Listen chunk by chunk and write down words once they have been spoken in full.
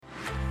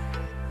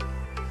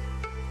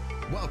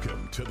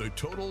Welcome to the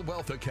Total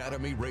Wealth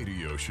Academy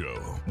radio show,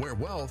 where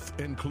wealth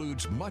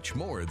includes much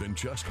more than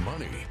just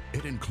money.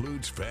 It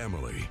includes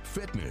family,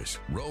 fitness,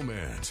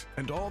 romance,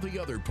 and all the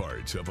other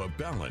parts of a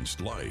balanced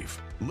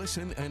life.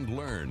 Listen and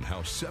learn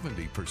how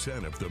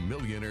 70% of the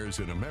millionaires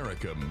in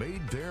America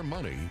made their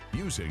money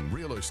using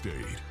real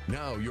estate.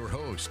 Now your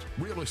host,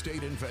 real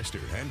estate investor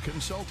and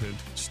consultant,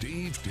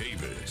 Steve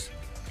Davis.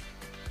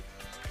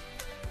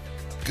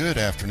 Good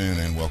afternoon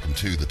and welcome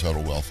to the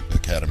Total Wealth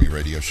Academy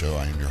radio show.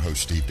 I am your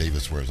host, Steve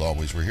Davis, where as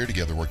always, we're here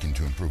together working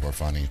to improve our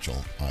financial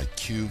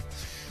IQ.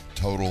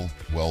 Total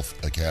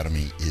Wealth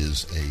Academy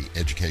is an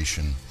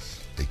education,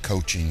 a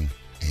coaching,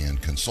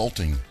 and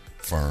consulting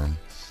firm,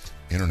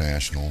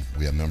 international.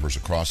 We have members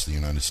across the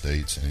United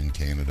States and in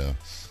Canada,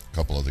 a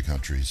couple other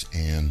countries.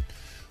 And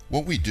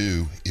what we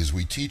do is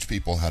we teach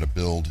people how to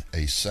build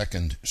a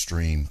second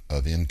stream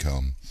of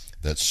income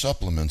that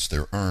supplements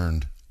their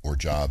earned or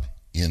job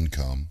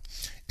income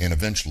and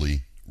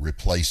eventually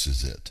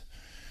replaces it.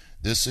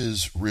 This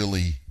is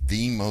really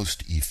the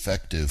most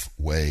effective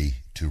way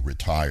to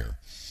retire.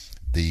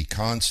 The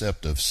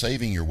concept of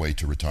saving your way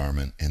to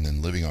retirement and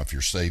then living off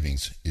your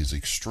savings is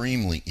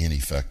extremely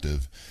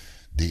ineffective.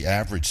 The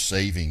average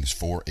savings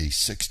for a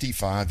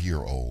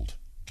 65-year-old,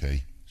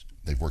 okay,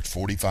 they've worked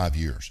 45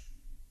 years.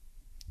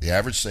 The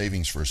average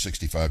savings for a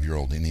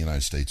 65-year-old in the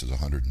United States is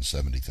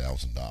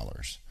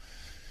 $170,000.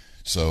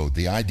 So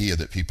the idea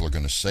that people are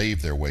going to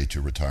save their way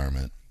to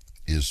retirement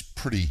is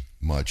pretty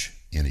much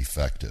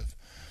ineffective.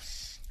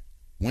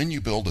 When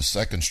you build a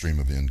second stream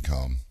of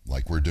income,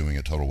 like we're doing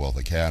at Total Wealth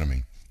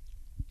Academy,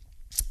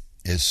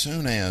 as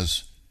soon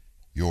as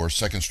your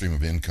second stream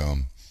of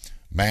income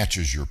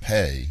matches your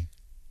pay,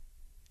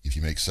 if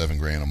you make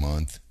 $7,000 a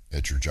month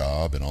at your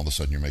job and all of a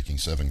sudden you're making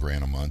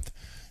 $7,000 a month,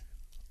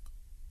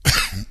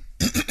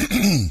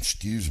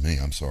 excuse me,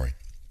 I'm sorry,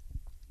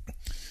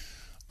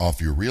 off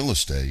your real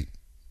estate,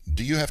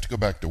 do you have to go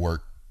back to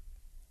work?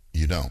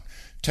 You don't.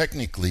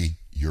 Technically,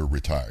 you're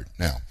retired.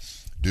 Now,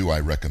 do I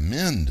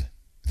recommend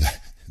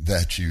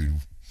that you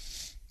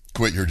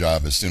quit your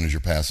job as soon as your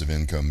passive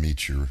income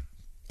meets your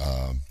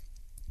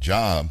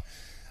job?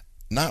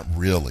 Not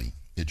really.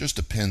 It just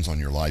depends on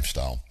your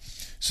lifestyle.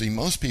 See,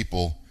 most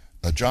people,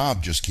 a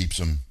job just keeps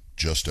them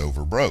just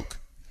over broke.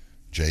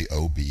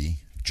 J-O-B,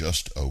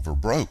 just over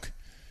broke.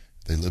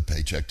 They live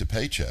paycheck to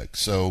paycheck.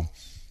 So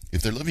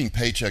if they're living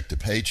paycheck to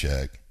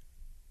paycheck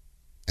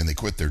and they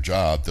quit their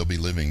job, they'll be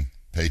living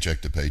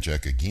paycheck to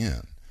paycheck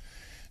again.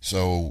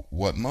 So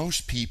what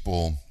most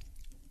people,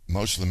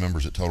 most of the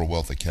members at Total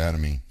Wealth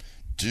Academy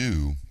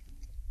do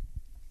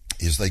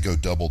is they go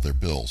double their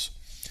bills.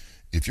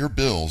 If your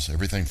bills,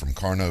 everything from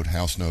car note,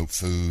 house note,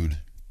 food,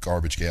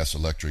 garbage, gas,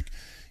 electric,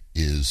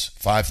 is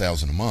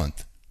 $5,000 a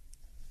month,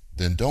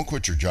 then don't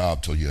quit your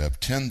job till you have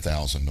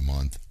 $10,000 a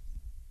month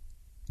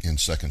in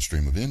second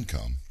stream of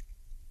income.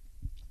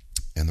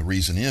 And the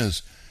reason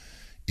is,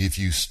 if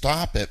you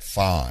stop at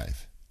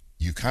 5,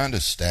 you kind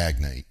of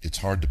stagnate. It's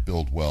hard to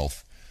build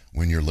wealth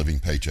when you're living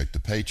paycheck to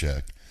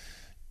paycheck.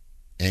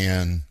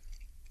 And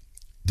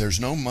there's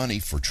no money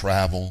for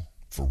travel,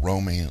 for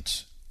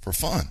romance, for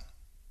fun.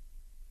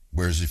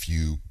 Whereas if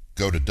you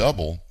go to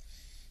double,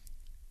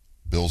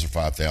 bills are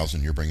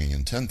 $5,000, you're bringing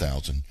in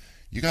 $10,000,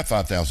 you got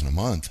 $5,000 a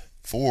month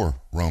for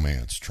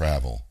romance,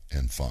 travel,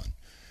 and fun.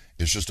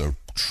 It's just a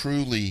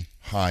truly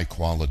high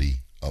quality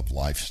of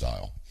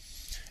lifestyle.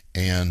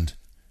 And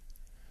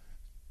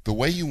the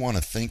way you want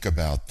to think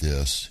about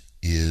this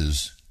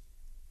is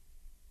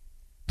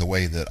the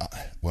way that,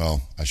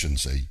 I shouldn't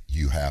say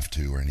you have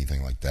to or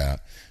anything like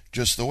that.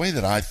 Just the way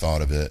that I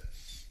thought of it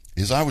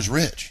is I was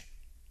rich.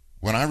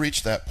 When I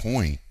reached that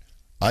point,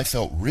 I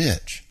felt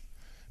rich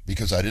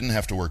because I didn't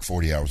have to work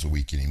 40 hours a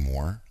week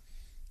anymore.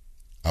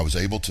 I was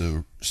able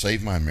to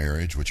save my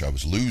marriage, which I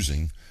was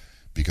losing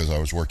because I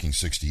was working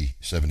 60,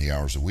 70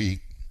 hours a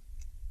week.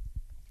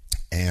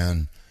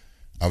 And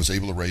I was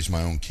able to raise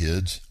my own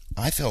kids.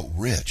 I felt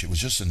rich. It was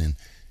just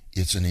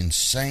it's an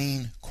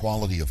insane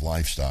quality of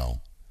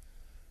lifestyle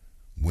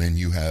when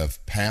you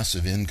have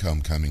passive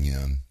income coming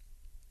in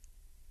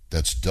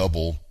that's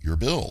double your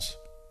bills.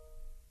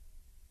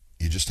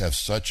 You just have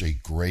such a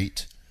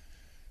great,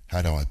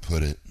 how do I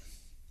put it,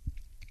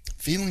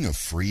 feeling of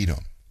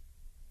freedom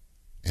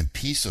and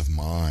peace of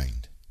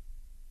mind.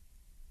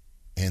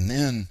 And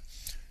then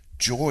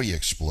joy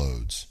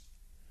explodes.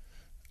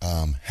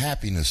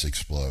 Happiness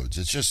explodes.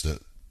 It's just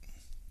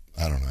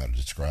I don't know how to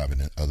describe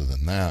it other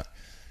than that.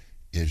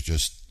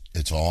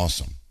 It's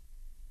awesome.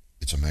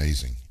 It's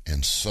amazing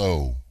and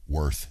so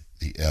worth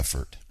the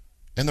effort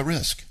and the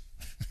risk.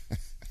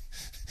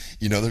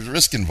 There's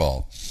risk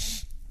involved.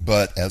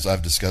 But as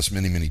I've discussed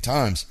many, many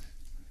times,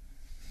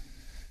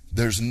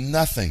 there's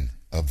nothing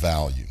of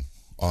value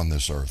on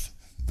this earth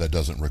that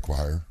doesn't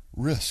require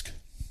risk.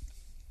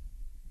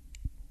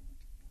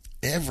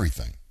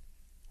 Everything.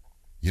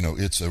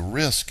 It's a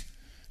risk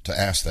to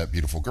ask that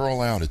beautiful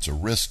girl out. It's a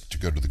risk to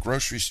go to the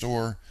grocery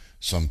store.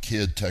 Some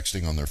kid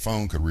texting on their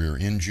phone could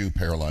rear-end you,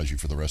 paralyze you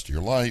for the rest of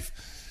your life.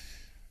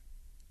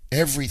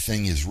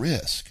 Everything is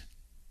risk.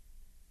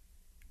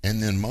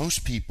 And then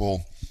most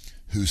people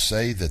who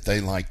say that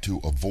they like to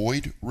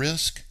avoid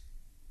risk,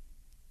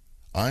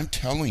 I'm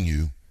telling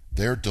you,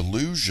 they're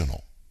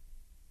delusional.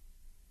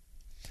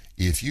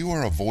 If you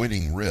are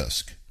avoiding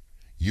risk,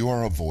 you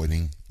are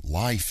avoiding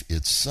life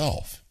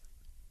itself,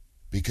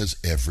 because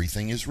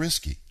everything is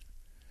risky.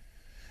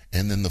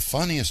 And then the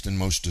funniest and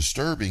most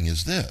disturbing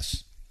is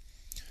this.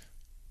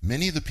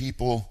 Many of the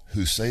people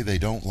who say they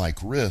don't like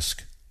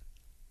risk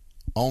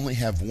only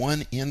have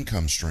one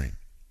income stream,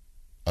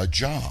 a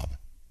job.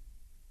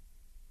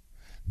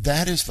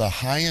 That is the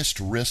highest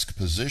risk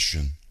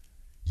position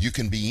you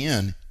can be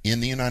in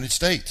the United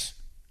States.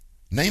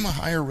 Name a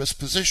higher risk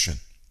position.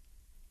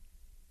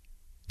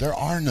 There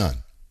are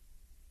none.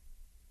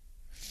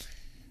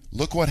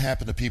 Look what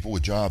happened to people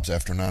with jobs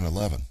after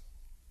 9/11.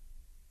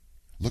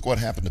 Look what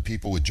happened to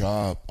people with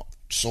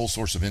sole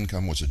source of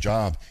income was a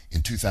job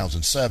in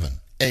 2007,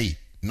 8,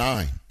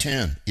 9,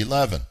 10,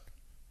 11.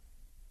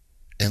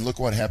 And look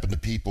what happened to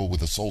people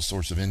with a sole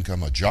source of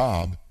income, a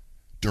job,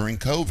 during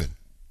COVID.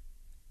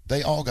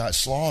 They all got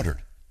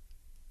slaughtered.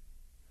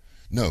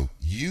 No,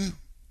 you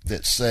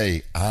that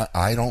say,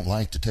 I don't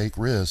like to take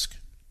risk,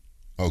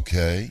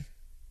 okay,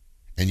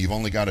 and you've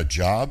only got a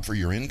job for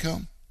your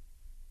income,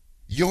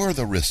 you're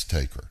the risk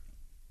taker.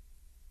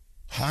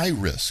 High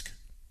risk.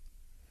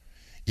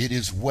 It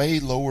is way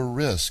lower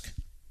risk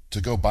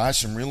to go buy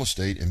some real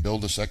estate and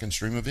build a second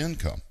stream of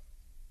income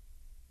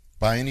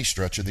by any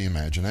stretch of the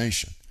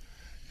imagination.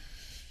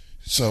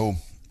 So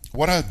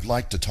what I'd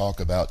like to talk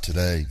about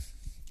today,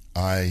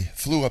 I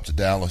flew up to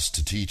Dallas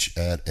to teach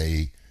at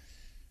a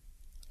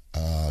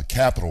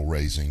capital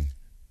raising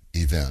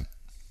event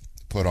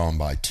put on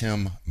by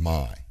Tim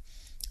Mai.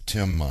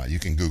 Tim Mai, you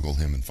can Google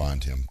him and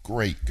find him.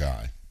 Great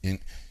guy.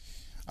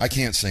 I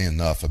can't say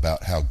enough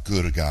about how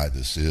good a guy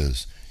this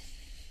is.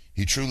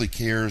 He truly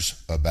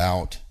cares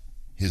about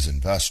his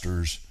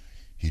investors.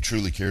 He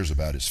truly cares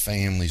about his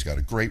family. He's got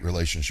a great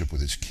relationship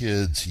with his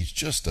kids. He's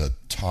just a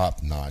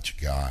top-notch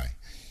guy.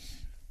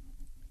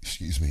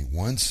 Excuse me,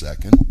 one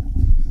second.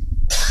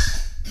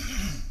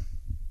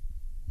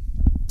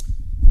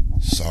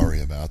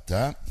 Sorry about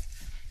that.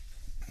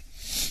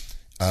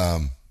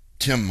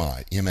 Tim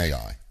Mai,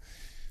 M-A-I.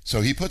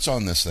 So he puts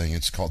on this thing.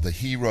 It's called the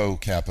Hero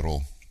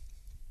Capital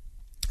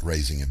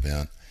Raising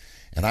Event.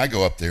 And I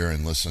go up there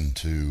and listen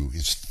to,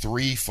 it's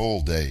 3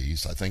 full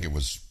days. I think it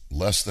was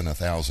less than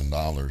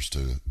 $1,000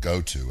 to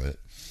go to it,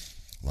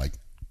 like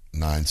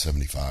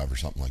 $975 or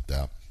something like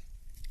that.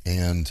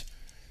 And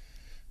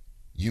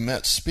you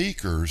met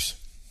speakers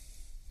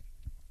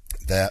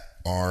that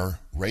are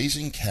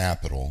raising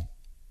capital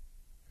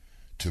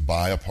to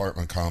buy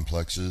apartment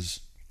complexes,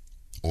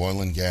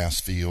 oil and gas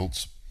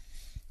fields,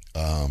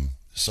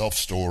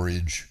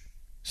 self-storage,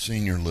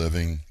 senior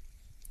living,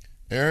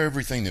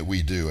 everything that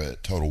we do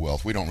at Total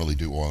Wealth. We don't really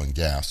do oil and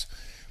gas,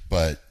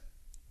 but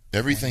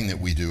everything that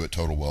we do at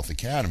Total Wealth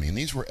Academy. And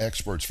these were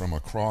experts from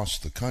across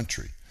the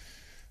country.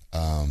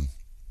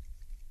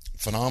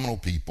 Phenomenal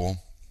people.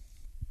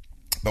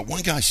 But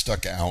one guy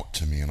stuck out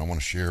to me, and I want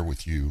to share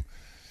with you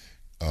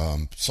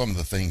some of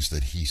the things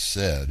that he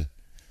said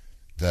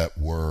that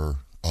were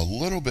a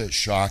little bit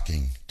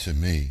shocking to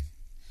me.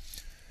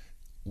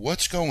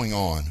 What's going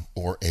on,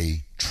 or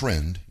a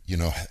trend, you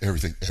know,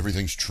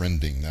 everything's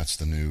trending. That's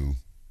the new,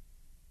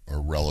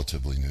 or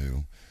relatively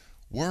new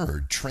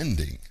word,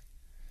 trending.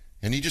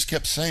 And he just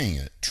kept saying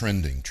it,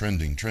 trending,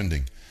 trending,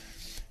 trending.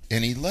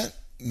 And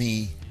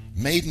he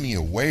made me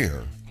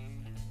aware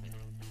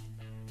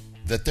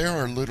that there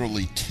are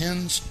literally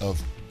tens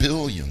of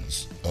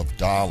billions of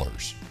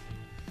dollars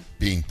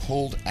being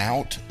pulled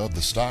out of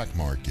the stock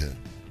market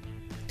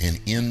and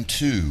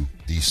into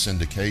these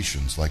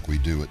syndications like we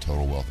do at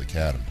Total Wealth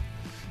Academy.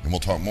 And we'll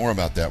talk more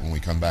about that when we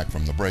come back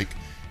from the break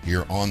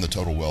here on the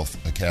Total Wealth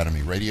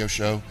Academy radio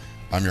show.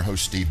 I'm your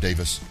host, Steve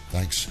Davis.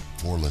 Thanks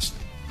for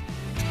listening.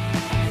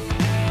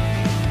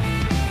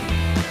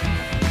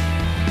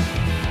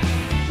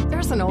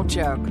 There's an old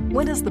joke.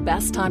 When is the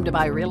best time to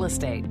buy real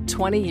estate?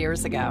 20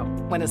 years ago.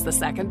 When is the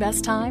second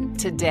best time?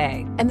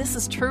 Today. And this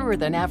is truer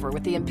than ever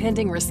with the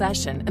impending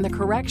recession and the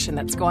correction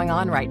that's going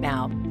on right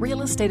now.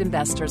 Real estate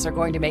investors are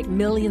going to make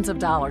millions of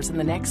dollars in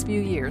the next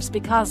few years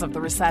because of the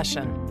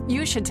recession.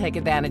 You should take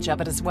advantage of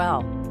it as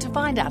well. To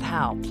find out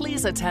how,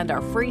 please attend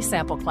our free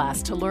sample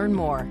class to learn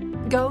more.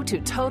 Go to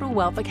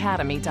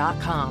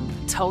TotalWealthAcademy.com.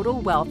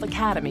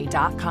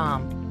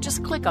 TotalWealthAcademy.com.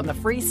 Just click on the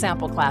free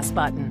sample class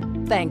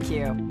button. Thank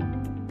you.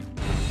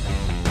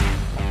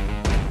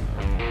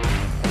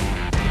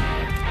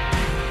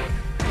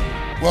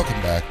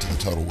 Welcome back to the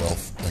Total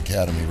Wealth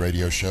Academy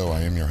radio show.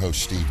 I am your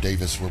host, Steve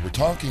Davis, where we're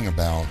talking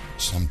about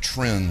some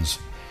trends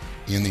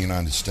in the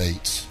United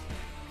States.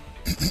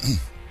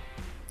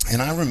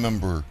 And I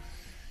remember,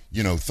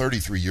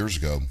 33 years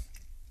ago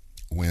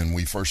when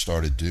we first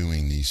started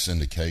doing these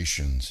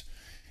syndications,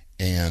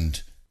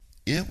 and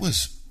it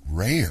was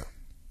rare.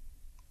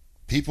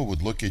 People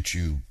would look at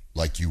you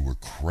like you were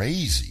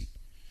crazy.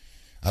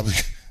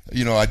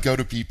 I'd go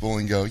to people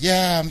and go,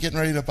 yeah, I'm getting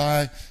ready to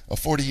buy a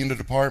 40-unit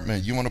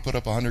apartment. You want to put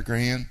up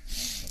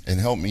 $100,000 and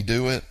help me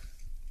do it?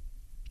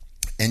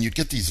 And you'd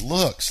get these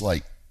looks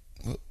like,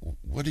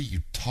 What are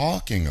you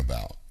talking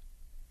about?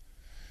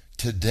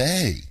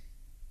 Today,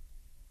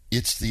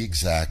 it's the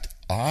exact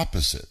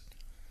opposite.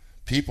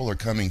 People are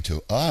coming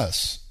to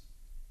us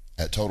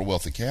at Total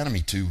Wealth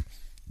Academy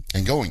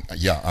and going,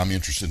 yeah, I'm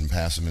interested in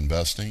passive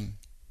investing.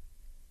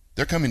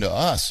 They're coming to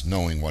us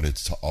knowing what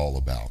it's all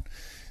about.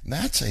 And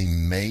that's a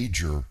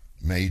major,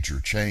 major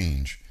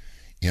change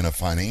in a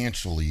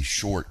financially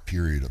short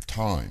period of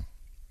time.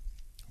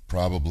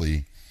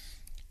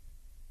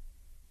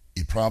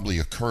 It probably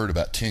occurred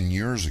about 10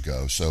 years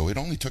ago, so it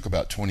only took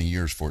about 20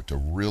 years for it to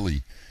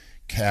really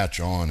catch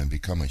on and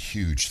become a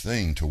huge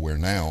thing, to where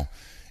now,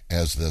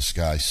 as this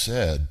guy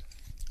said,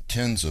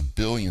 tens of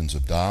billions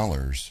of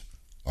dollars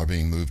are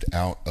being moved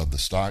out of the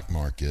stock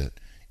market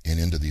and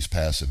into these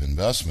passive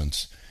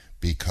investments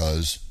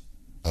because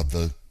of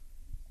the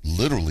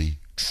literally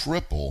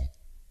triple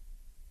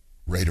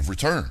rate of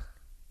return.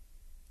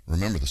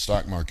 Remember, the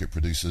stock market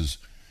produces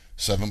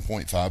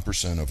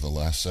 7.5% over the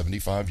last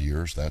 75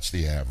 years. That's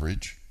the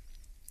average.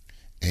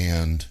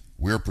 And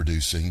we're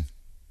producing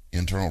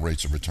internal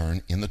rates of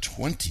return in the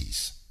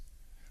 20s.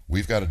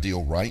 We've got a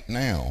deal right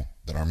now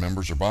that our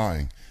members are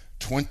buying,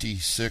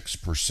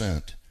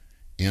 26%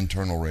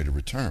 internal rate of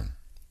return.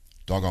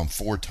 Doggone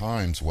 4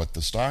 times what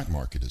the stock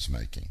market is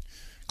making.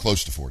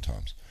 Close to 4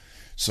 times.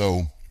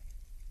 So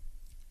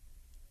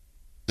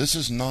this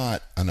is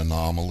not an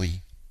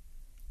anomaly.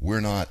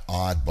 We're not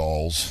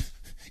oddballs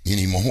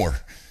anymore.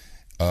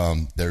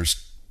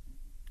 There's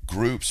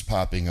groups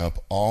popping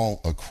up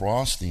all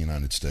across the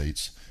United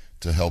States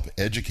to help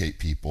educate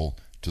people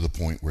to the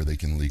point where they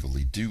can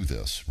legally do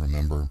this.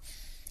 Remember,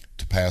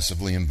 to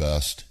passively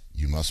invest,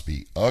 you must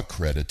be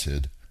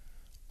accredited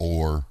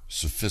or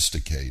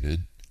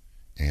sophisticated.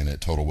 And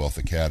at Total Wealth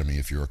Academy,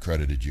 if you're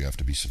accredited, you have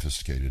to be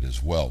sophisticated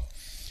as well.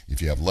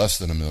 If you have less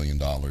than $1 million,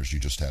 you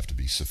just have to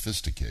be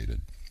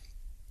sophisticated.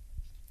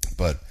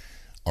 But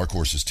our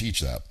courses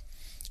teach that.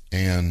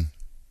 And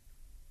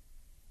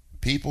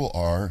people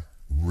are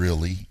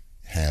really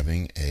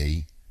having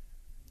a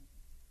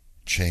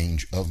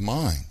change of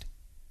mind.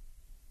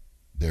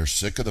 They're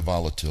sick of the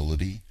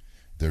volatility.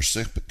 They're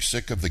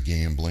sick of the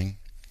gambling.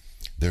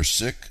 They're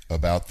sick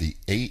about the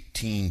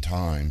 18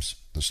 times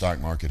the stock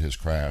market has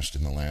crashed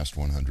in the last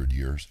 100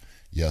 years.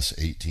 Yes,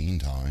 18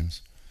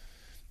 times.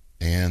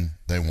 And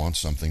they want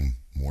something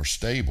more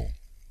stable.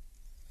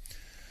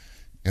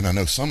 And I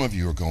know some of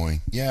you are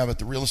going, yeah, but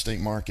the real estate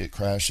market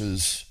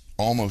crashes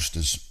almost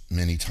as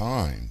many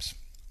times.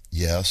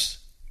 Yes,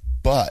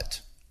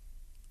 but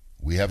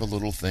we have a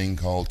little thing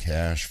called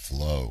cash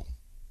flow.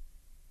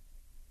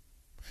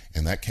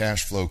 And that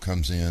cash flow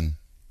comes in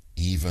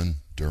even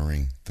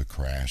during the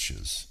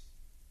crashes.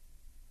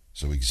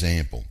 So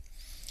example,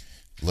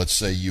 let's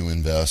say you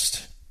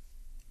invest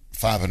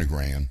 500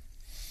 grand,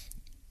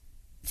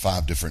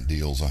 5 different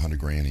deals, 100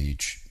 grand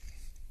each,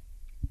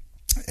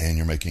 and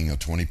you're making a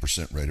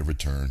 20% rate of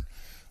return,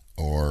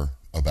 or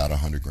about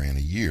 100 grand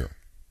a year.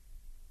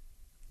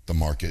 The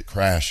market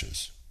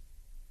crashes.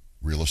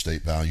 Real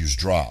estate values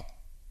drop.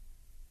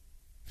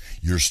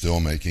 You're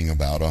still making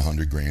about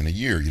 100 grand a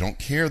year. You don't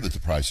care that the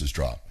prices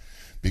drop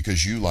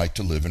because you like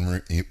to live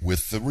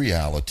with the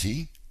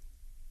reality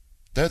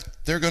that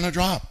they're going to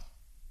drop.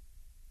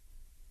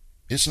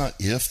 It's not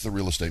if the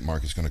real estate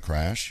market's going to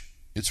crash,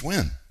 it's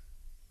when.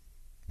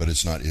 But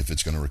it's not if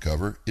it's going to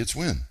recover, it's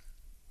when.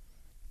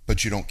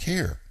 But you don't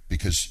care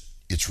because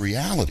it's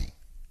reality.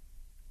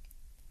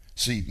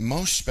 See,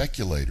 most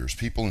speculators,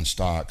 people in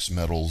stocks,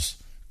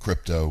 metals,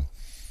 crypto,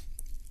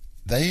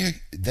 they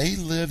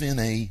live in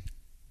a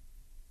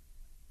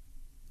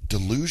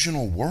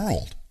delusional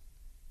world.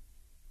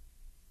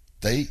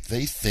 They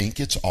think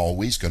it's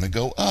always going to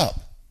go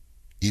up.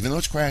 Even though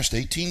it's crashed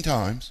 18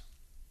 times,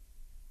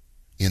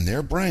 in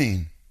their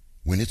brain,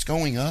 when it's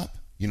going up,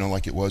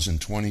 like it was in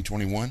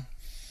 2021,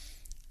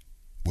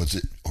 was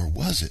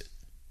it?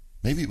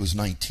 Maybe it was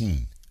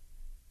 19.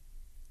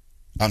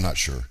 I'm not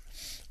sure.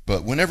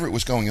 But whenever it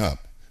was going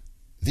up,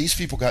 these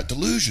people got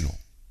delusional.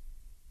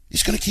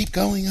 It's going to keep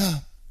going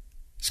up.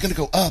 It's going to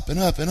go up and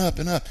up and up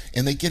and up.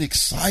 And they get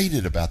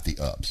excited about the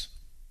ups.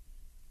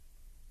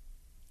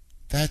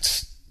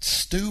 That's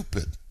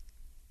stupid.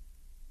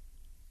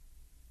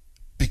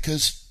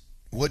 Because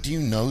what do you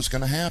know is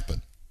going to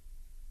happen?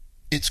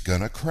 It's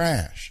going to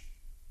crash.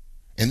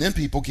 And then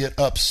people get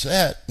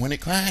upset when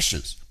it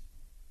crashes.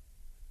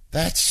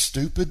 That's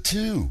stupid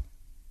too.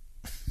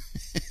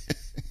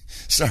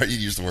 Sorry you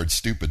used the word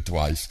stupid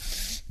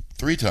twice.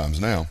 3 times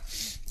now.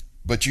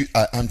 But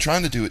I'm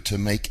trying to do it to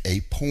make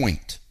a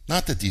point.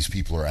 Not that these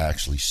people are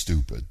actually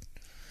stupid.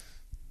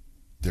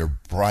 They're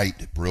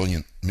bright,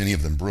 brilliant, many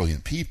of them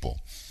brilliant people.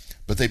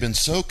 But they've been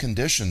so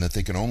conditioned that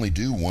they can only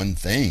do one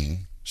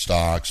thing,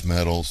 stocks,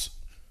 metals,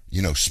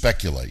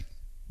 speculate.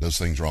 Those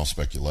things are all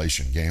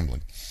speculation,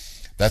 gambling.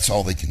 That's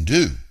all they can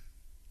do.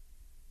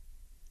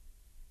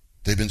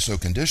 They've been so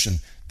conditioned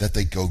that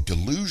they go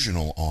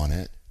delusional on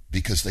it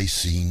because they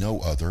see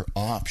no other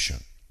option.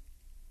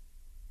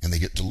 And they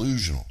get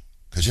delusional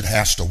because it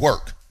has to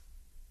work.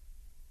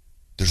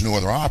 There's no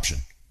other option.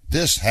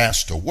 This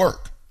has to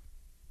work.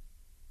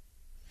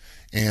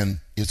 And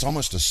it's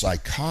almost a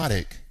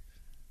psychotic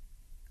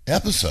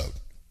episode.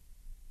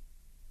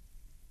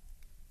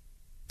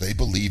 They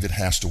believe it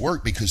has to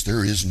work because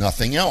there is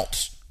nothing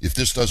else. If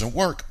this doesn't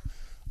work,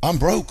 I'm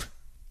broke.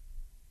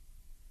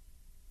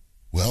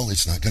 Well,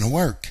 it's not going to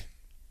work.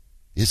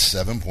 It's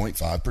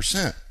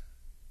 7.5%.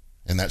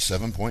 And that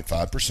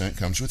 7.5%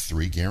 comes with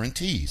 3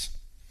 guarantees.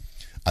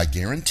 I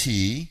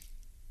guarantee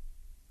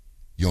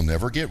you'll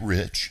never get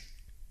rich.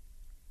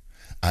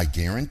 I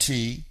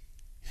guarantee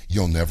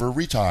you'll never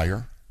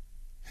retire.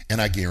 And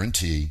I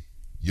guarantee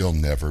you'll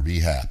never be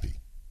happy.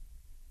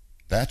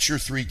 That's your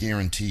 3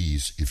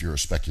 guarantees if you're a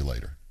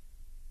speculator.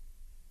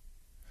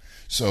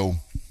 So,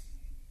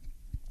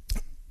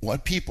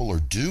 what people are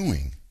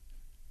doing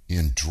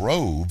in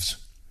droves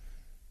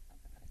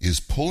is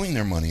pulling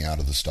their money out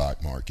of the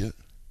stock market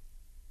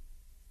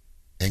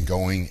and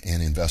going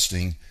and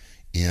investing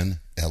in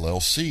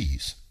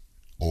LLCs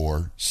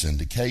or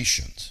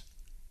syndications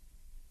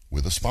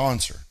with a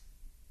sponsor.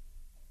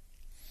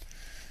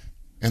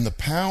 And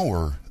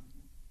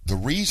the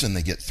reason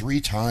they get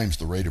 3 times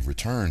the rate of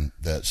return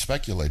that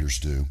speculators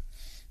do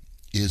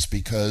is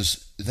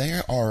because they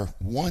are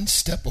one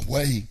step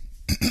away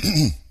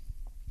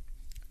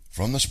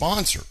from the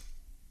sponsor,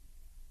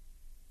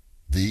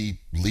 the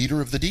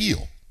leader of the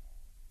deal,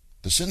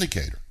 the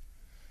syndicator.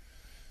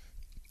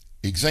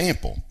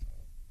 Example,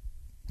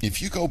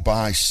 if you go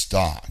buy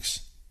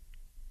stocks,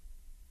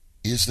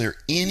 is there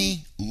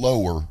any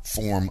lower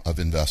form of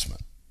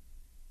investment?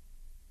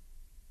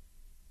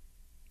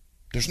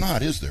 There's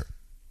not, is there?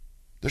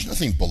 There's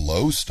nothing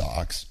below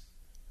stocks.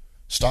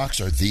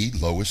 Stocks are the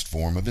lowest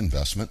form of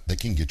investment that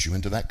can get you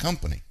into that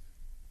company.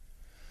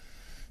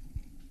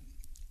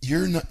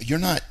 You're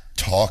not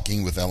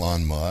talking with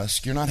Elon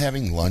Musk. You're not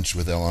having lunch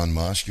with Elon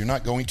Musk. You're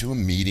not going to a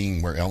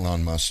meeting where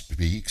Elon Musk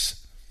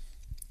speaks.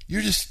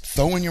 You're just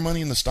throwing your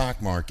money in the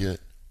stock market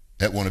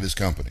at one of his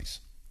companies.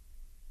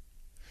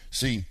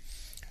 See,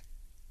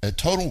 at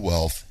Total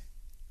Wealth,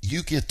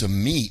 you get to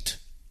meet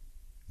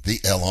the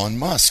Elon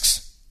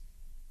Musks.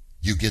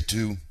 You get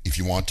to, if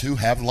you want to,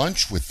 have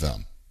lunch with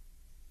them.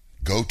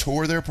 Go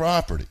tour their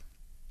property.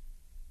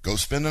 Go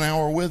spend an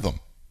hour with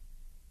them.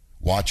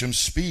 Watch them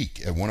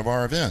speak at one of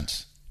our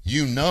events.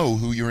 You know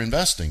who you're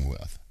investing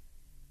with.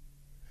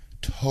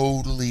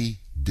 Totally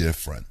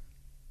different.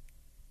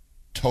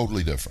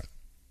 Totally different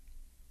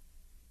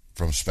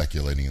from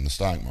speculating in the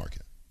stock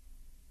market.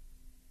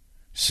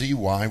 See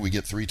why we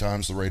get 3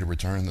 times the rate of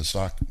return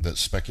that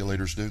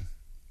speculators do?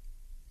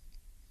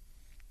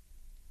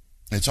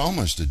 It's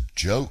almost a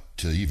joke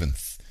to even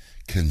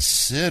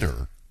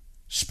consider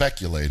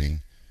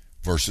speculating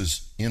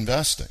versus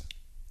investing.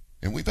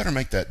 And we better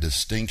make that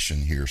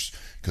distinction here,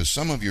 because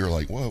some of you are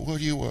like, well,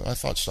 I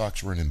thought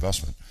stocks were an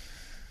investment.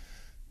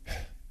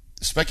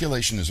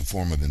 Speculation is a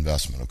form of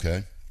investment,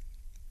 okay?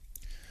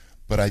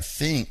 But I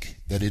think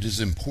that it is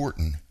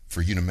important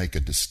for you to make a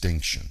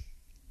distinction.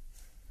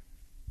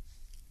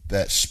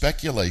 That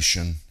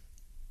speculation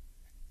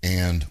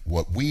and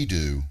what we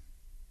do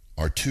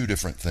are 2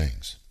 different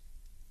things.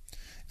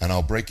 And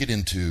I'll break it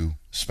into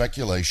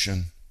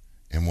speculation,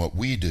 and what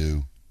we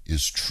do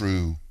is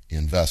true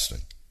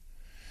investing.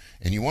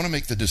 And you want to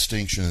make the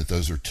distinction that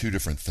those are 2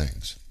 different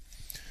things.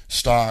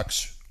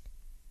 Stocks,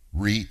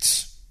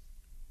 REITs,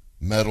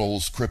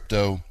 metals,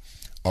 crypto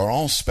are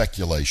all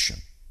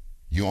speculation.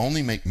 You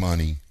only make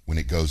money when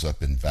it goes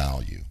up in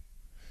value.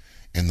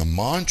 And the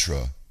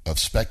mantra of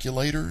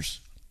speculators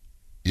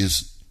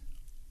is,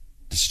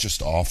 it's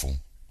just awful.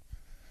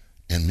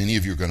 And many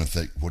of you are going to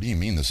think, what do you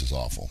mean this is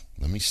awful?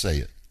 Let me say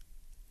it.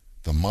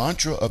 The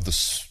mantra of the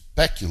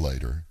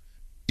speculator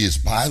is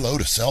buy low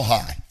to sell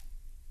high.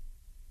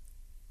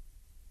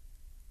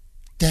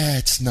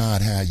 That's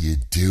not how you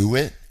do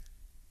it.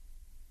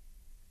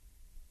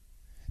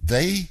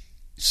 They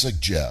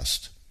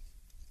suggest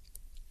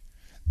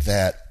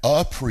that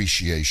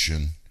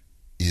appreciation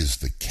is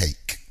the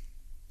cake.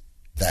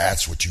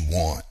 That's what you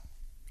want.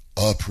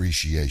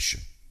 Appreciation.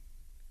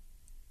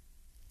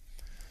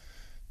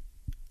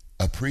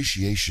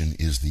 Appreciation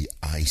is the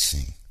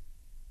icing.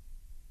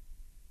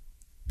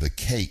 The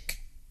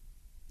cake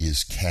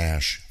is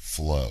cash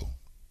flow.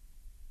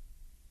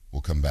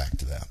 We'll come back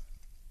to that.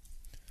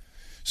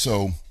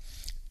 So,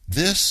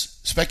 this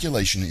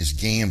speculation is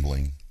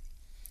gambling,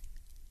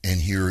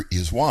 and here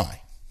is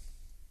why.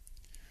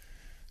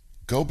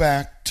 Go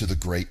back to the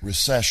Great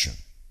Recession,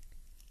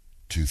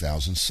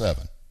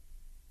 2007.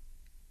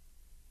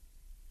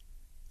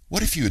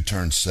 What if you had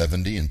turned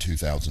 70 in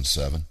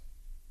 2007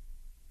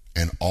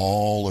 and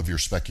all of your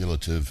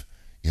speculative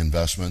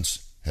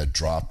investments had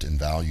dropped in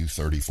value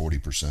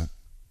 30-40%?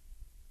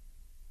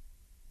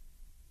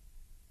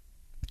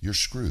 You're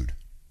screwed.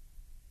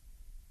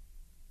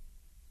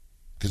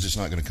 Because it's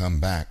not going to come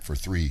back for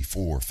 3,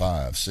 4,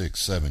 5, 6,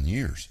 7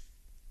 years.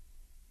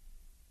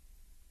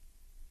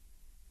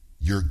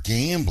 You're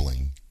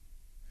gambling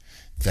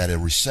that a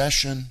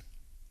recession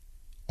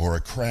or a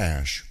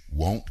crash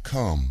won't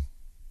come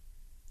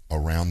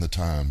around the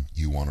time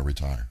you want to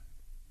retire.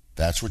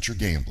 That's what you're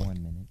gambling.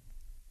 1 minute.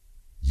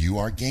 You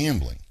are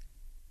gambling.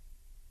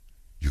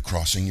 You're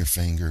crossing your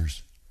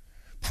fingers,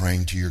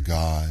 praying to your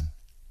God.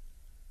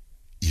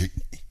 You're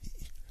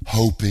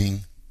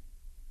hoping.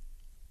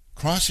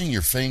 Crossing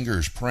your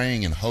fingers,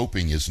 praying, and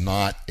hoping is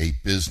not a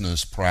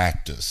business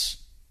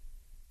practice.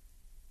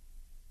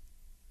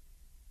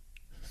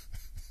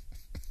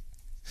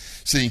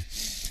 See,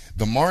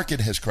 the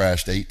market has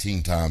crashed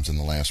 18 times in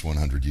the last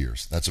 100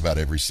 years. That's about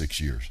every 6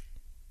 years.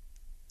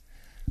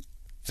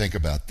 Think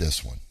about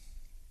this one.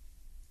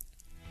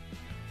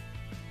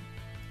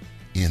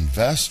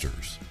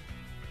 Investors,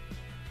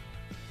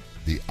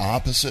 the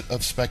opposite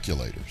of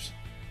speculators.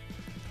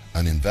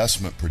 An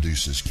investment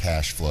produces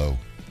cash flow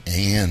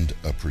and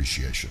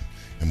appreciation.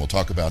 And we'll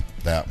talk about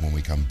that when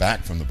we come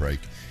back from the break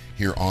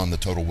here on the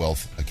Total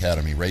Wealth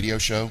Academy radio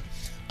show.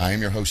 I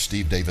am your host,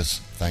 Steve Davis.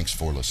 Thanks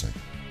for listening.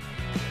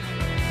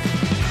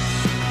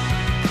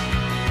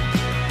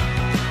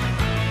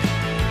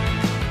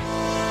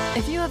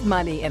 If you have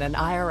money in an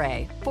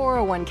IRA,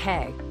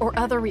 401k, or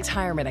other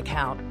retirement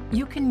account,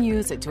 you can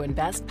use it to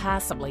invest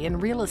passively in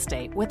real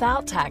estate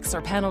without tax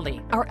or penalty.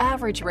 Our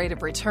average rate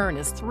of return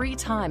is 3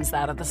 times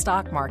that of the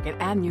stock market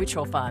and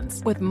mutual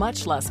funds, with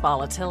much less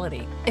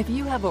volatility. If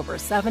you have over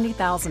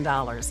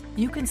 $70,000,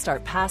 you can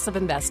start passive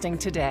investing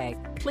today.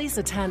 Please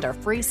attend our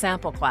free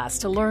sample class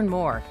to learn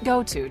more.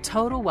 Go to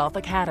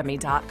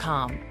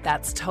TotalWealthAcademy.com.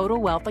 That's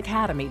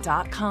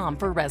TotalWealthAcademy.com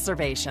for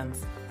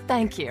reservations.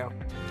 Thank you.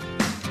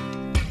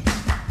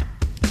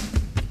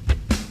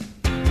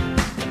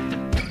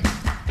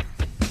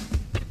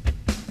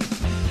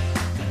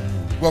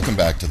 Welcome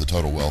back to the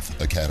Total Wealth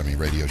Academy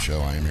radio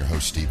show. I am your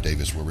host, Steve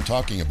Davis, where we're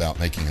talking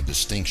about making a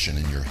distinction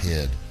in your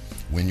head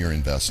when you're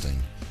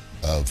investing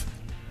of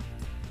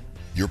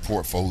your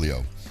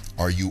portfolio.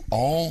 Are you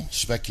all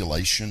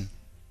speculation?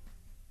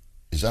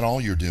 Is that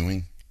all you're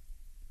doing?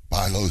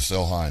 Buy low,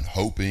 sell high, and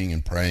hoping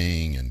and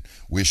praying and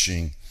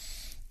wishing.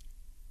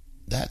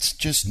 That's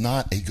just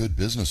not a good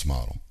business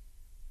model.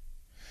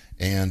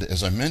 And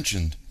as I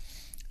mentioned,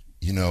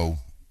 you know,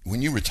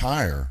 when you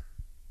retire,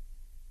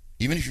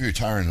 even if you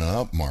retire in an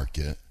up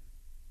market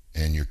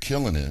and you're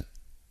killing it,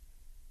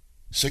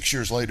 6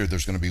 years later,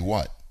 there's going to be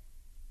what?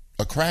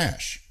 A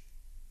crash.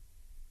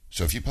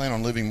 So if you plan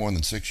on living more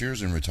than 6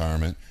 years in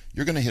retirement,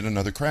 you're going to hit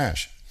another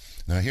crash.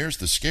 Now, here's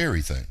the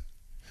scary thing.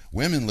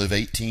 Women live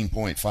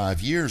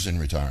 18.5 years in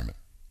retirement.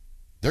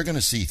 They're going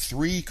to see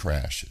 3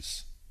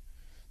 crashes.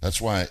 That's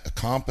why a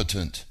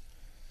competent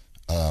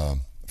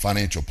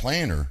financial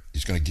planner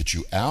is going to get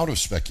you out of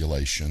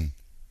speculation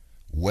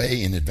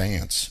way in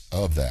advance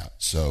of that.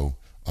 So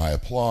I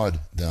applaud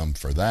them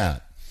for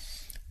that,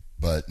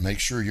 but make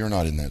sure you're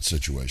not in that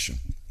situation.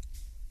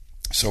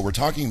 So we're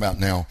talking about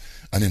now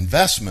an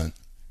investment,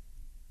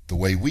 the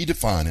way we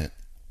define it,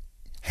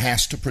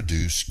 has to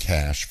produce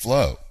cash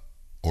flow,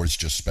 or it's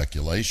just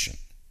speculation.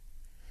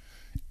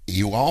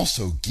 You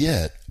also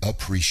get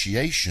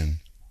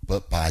appreciation,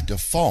 but by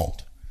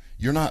default.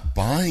 You're not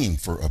buying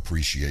for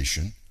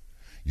appreciation,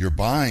 you're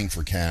buying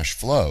for cash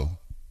flow,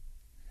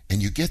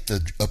 and you get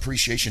the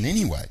appreciation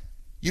anyway.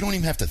 You don't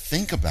even have to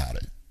think about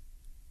it.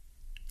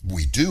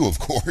 We do, of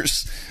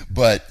course,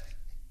 but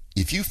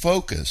if you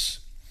focus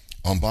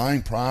on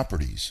buying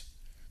properties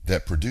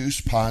that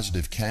produce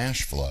positive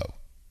cash flow,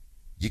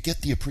 you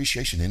get the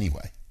appreciation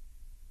anyway.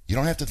 You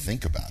don't have to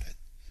think about it.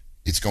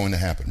 It's going to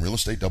happen. Real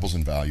estate doubles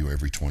in value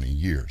every 20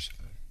 years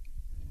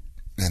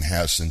and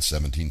has since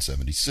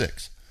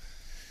 1776.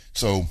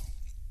 So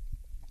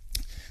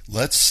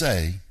let's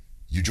say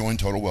you join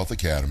Total Wealth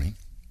Academy.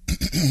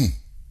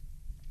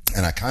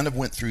 And I kind of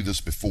went through this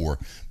before,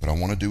 but I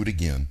want to do it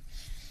again.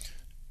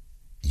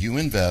 You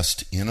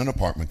invest in an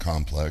apartment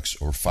complex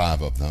or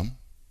 5 of them,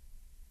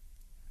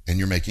 and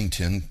you're making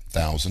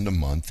 $10,000 a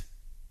month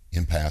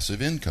in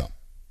passive income.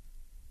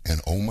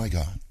 And oh my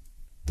God,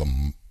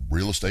 the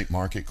real estate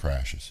market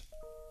crashes.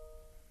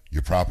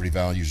 Your property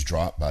values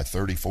drop by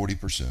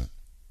 30-40%.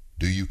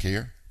 Do you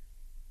care?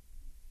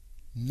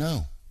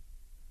 No.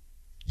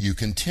 You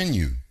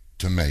continue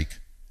to make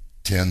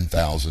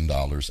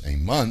 $10,000 a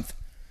month,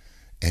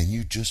 and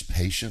you just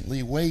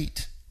patiently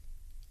wait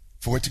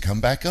for it to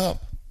come back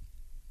up.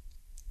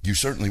 You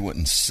certainly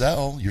wouldn't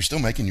sell. You're still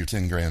making your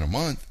 10 grand a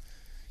month.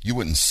 You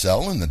wouldn't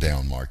sell in the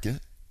down market.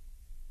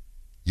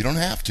 You don't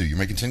have to. You're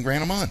making 10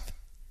 grand a month.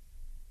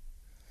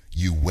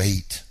 You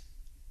wait.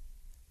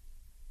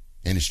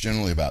 And it's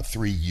generally about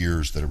 3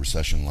 years that a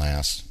recession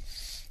lasts,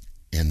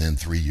 and then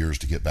 3 years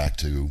to get back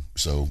to,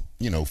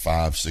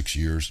 5-6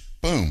 years,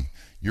 boom,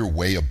 you're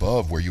way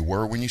above where you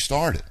were when you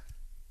started.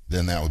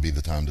 Then that would be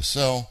the time to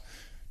sell,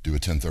 do a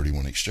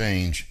 1031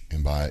 exchange,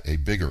 and buy a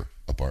bigger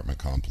apartment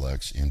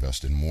complex,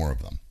 invest in more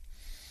of them.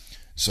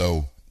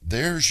 So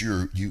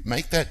you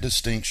make that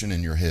distinction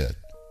in your head.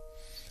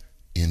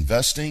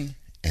 Investing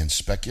and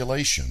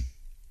speculation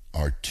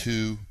are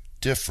 2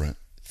 different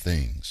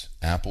things,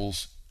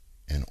 apples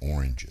and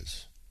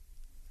oranges.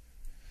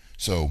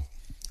 So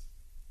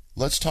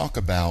let's talk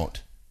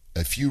about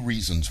a few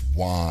reasons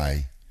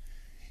why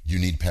you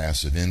need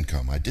passive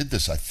income. I did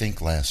this, I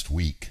think, last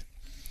week,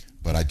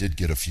 but I did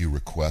get a few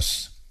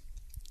requests.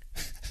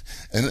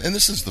 and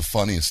this is the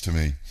funniest to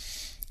me.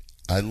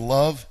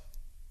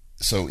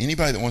 So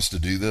anybody that wants to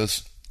do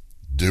this,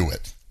 do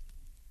it.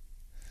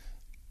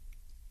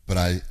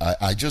 But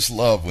I just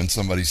love when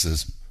somebody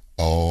says,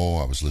 oh,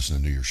 I was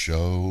listening to your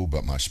show,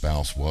 but my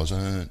spouse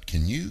wasn't.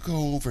 Can you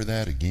go over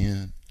that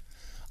again?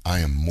 I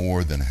am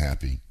more than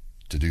happy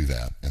to do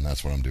that, and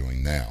that's what I'm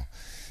doing now.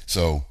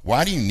 So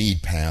why do you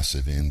need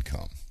passive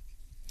income?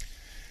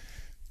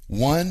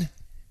 One,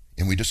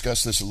 and we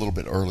discussed this a little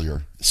bit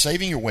earlier,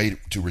 saving your way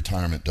to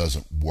retirement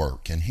doesn't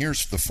work. And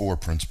here's the 4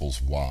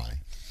 principles why.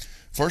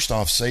 First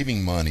off,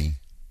 saving money,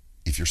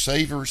 if you're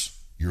savers,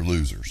 you're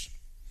losers.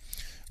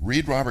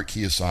 Read Robert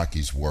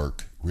Kiyosaki's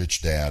work,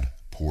 Rich Dad,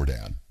 Poor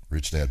Dad.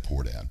 Rich Dad,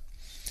 Poor Dad.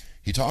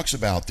 He talks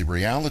about the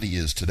reality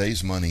is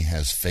today's money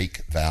has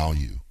fake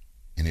value.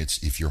 And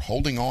if you're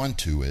holding on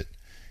to it,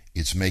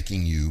 it's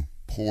making you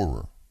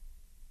poorer.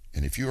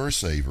 And if you are a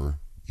saver,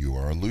 you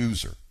are a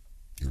loser.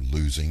 You're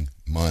losing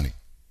money.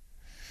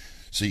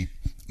 See,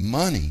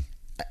 money,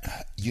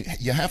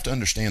 you have to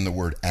understand the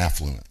word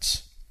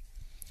affluence.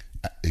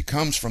 It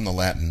comes from the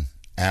Latin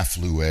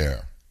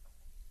affluere.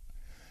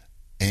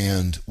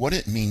 And what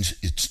it means,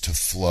 it's to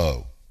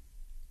flow.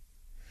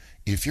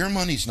 If your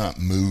money's not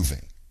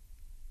moving,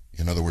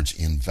 in other words,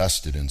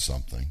 invested in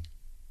something,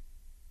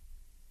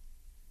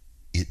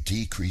 it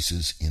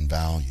decreases in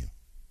value.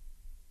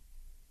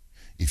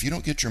 If you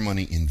don't get your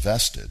money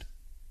invested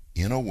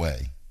in a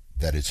way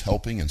that it's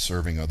helping and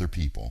serving other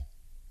people,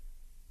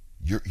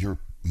 your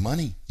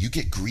money, you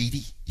get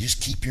greedy, you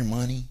just keep your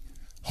money,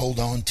 hold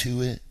on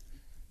to it.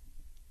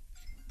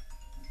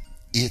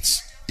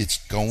 It's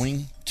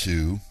going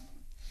to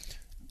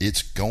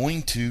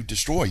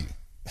destroy you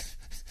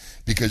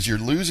because you're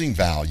losing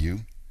value.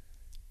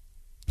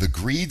 The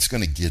greed's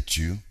going to get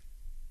you.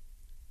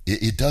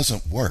 It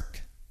doesn't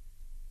work.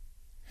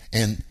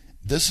 And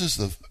this is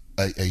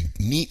a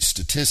neat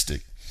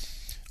statistic.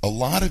 A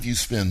lot of you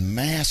spend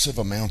massive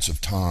amounts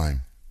of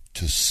time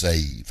to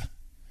save.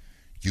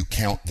 You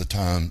count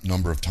the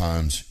number of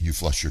times you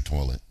flush your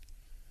toilet.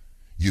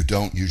 You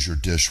don't use your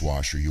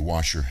dishwasher. You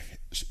wash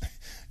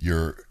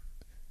your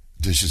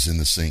dishes in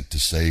the sink to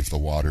save the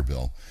water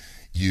bill.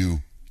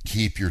 You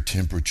keep your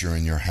temperature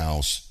in your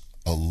house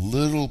a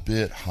little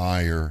bit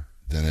higher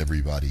than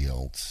everybody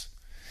else.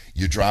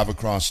 You drive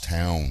across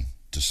town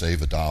to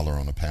save $1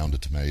 on a pound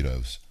of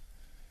tomatoes.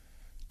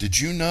 Did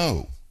you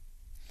know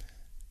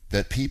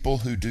that people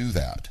who do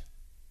that,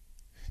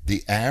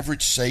 the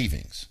average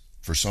savings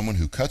for someone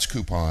who cuts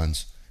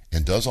coupons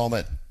and does all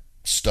that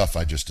stuff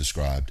I just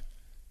described,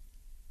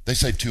 they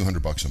save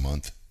 $200 a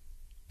month.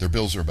 Their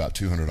bills are about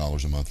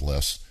 $200 a month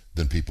less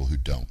than people who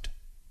don't.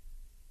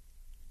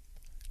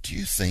 Do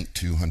you think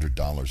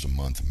 $200 a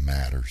month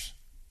matters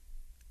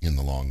in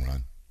the long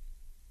run?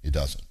 It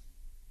doesn't.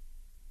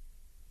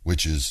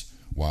 Which is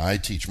why I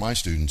teach my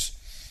students,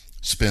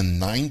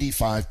 spend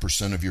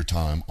 95% of your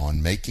time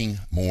on making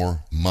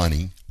more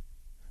money,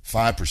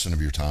 5%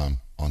 of your time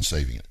on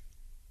saving it.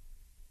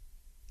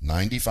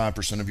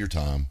 95% of your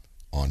time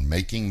on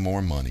making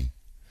more money,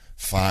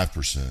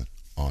 5%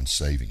 on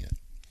saving it.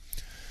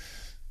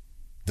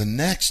 The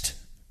next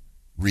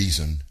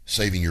reason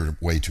saving your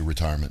way to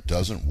retirement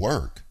doesn't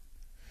work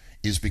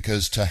is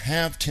because to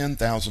have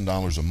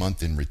 $10,000 a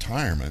month in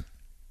retirement,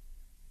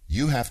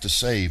 you have to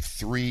save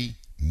 $3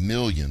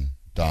 million.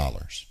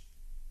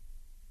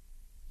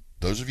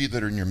 Those of you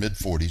that are in your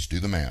mid-40s, do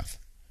the math.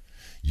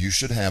 You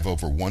should have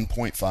over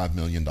 $1.5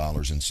 million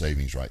in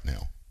savings right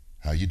now.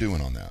 How you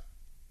doing on that?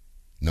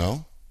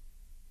 No?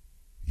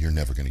 You're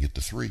never going to get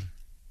to 3.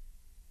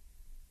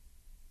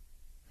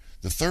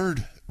 The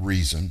third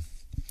reason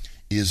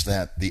is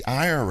that the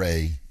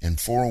IRA and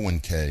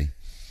 401k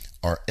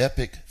are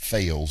epic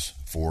fails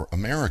for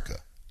America.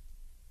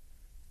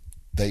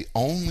 They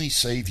only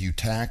save you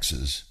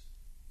taxes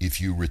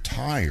if you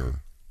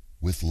retire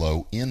with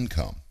low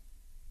income.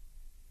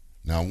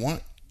 Now, I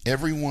want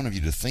every one of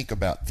you to think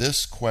about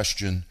this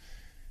question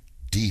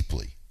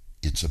deeply.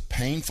 It's a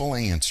painful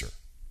answer,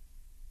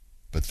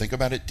 but think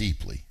about it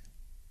deeply.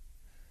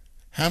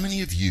 How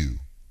many of you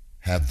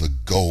have the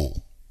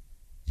goal?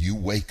 You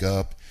wake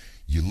up,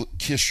 you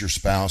kiss your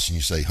spouse, and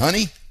you say,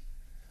 honey,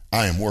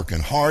 I am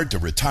working hard to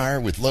retire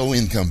with low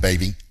income,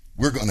 baby.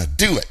 We're going to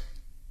do it.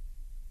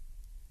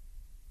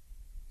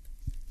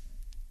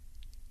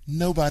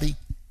 Nobody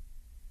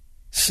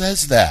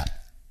says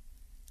that.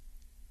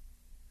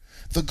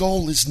 The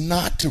goal is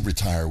not to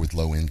retire with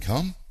low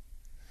income.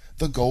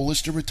 The goal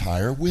is to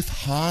retire with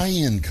high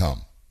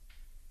income.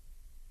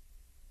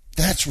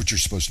 That's what you're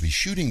supposed to be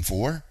shooting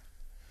for.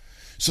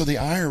 So the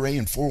IRA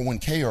and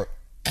 401k are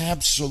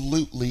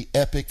absolutely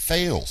epic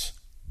fails.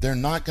 They're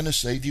not going to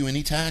save you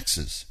any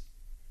taxes.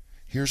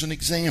 Here's an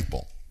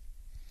example.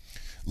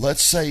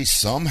 Let's say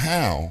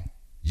somehow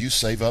you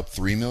save up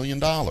 $3 million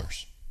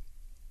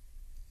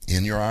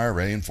in your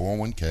IRA and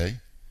 401k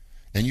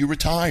and you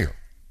retire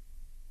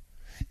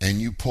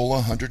and you pull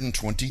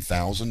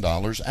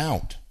 $120,000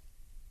 out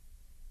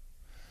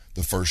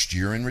the first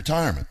year in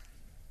retirement.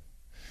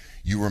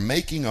 You were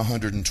making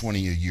 $120,000 a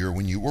year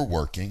when you were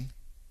working,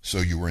 so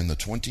you were in the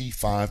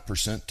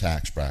 25%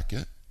 tax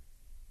bracket.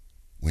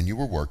 when you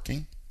were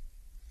working.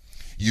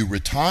 You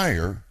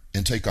retire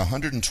and take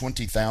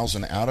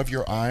 $120,000 out of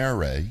your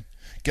IRA.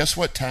 Guess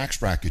what tax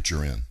bracket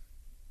you're in?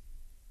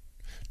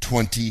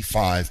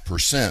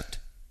 25%.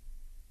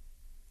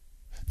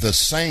 The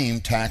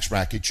same tax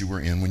bracket you were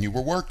in when you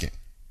were working.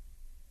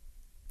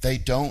 They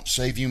don't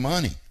save you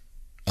money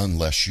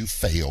unless you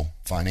fail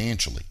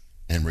financially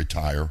and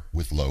retire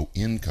with low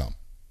income.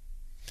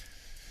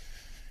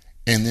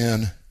 And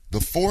then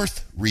the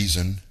fourth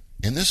reason,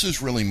 and this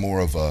is really more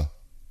of a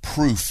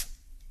proof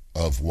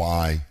of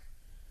why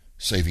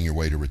saving your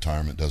way to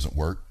retirement doesn't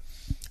work.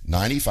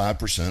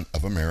 95%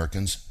 of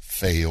Americans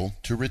fail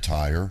to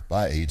retire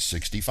by age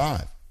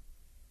 65.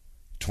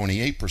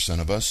 28%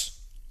 of us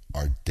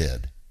are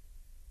dead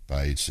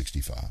by age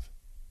 65.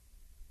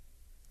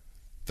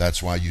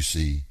 That's why you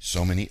see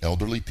so many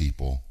elderly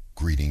people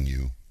greeting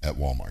you at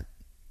Walmart.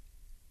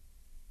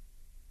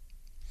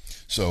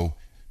 So,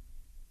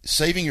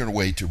 saving your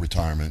way to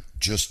retirement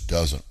just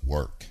doesn't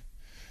work.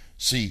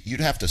 See,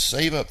 you'd have to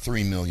save up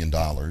 $3 million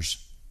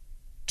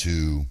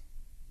to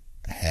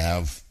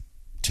have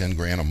 10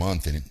 grand a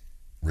month in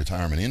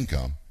retirement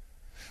income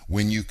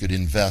when you could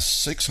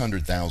invest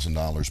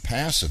 $600,000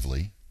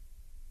 passively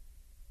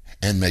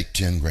and make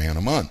 10 grand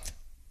a month.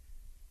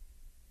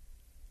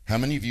 How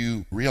many of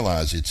you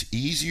realize it's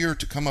easier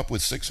to come up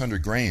with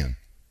 600 grand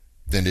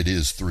than it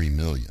is 3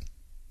 million?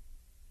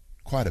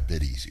 Quite a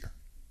bit easier.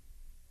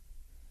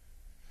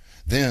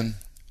 Then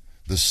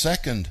the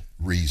second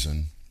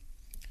reason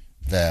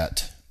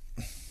that,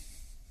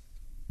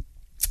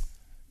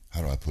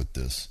 how do I put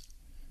this?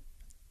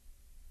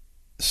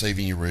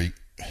 Saving your rate.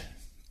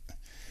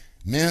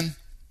 Men,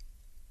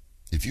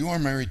 if you are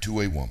married to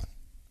a woman,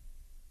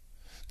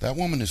 that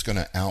woman is going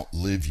to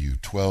outlive you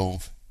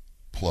 12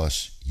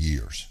 plus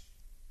years.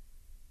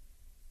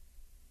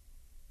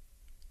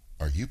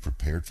 Are you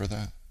prepared for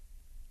that?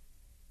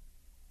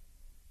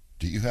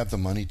 Do you have the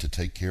money to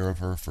take care of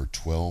her for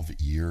 12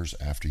 years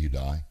after you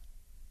die?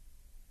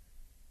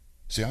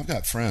 See, I've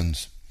got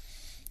friends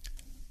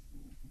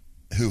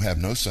who have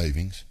no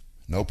savings,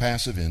 no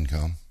passive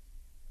income,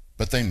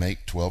 but they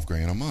make 12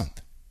 grand a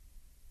month.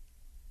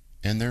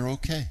 And they're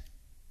okay.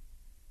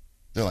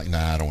 They're like,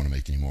 nah, I don't want to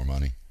make any more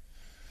money.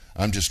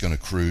 I'm just going to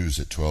cruise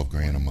at 12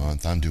 grand a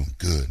month. I'm doing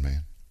good,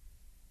 man.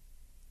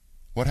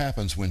 What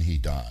happens when he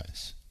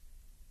dies?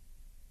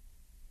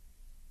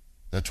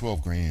 That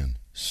 12 grand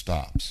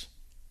stops.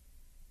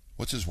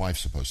 What's his wife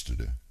supposed to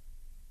do?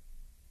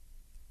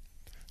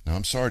 Now,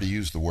 I'm sorry to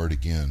use the word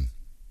again,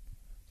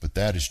 but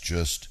that is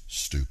just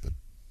stupid.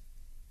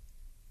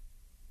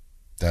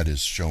 That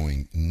is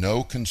showing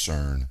no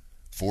concern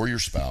for your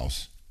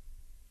spouse,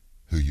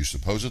 who you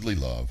supposedly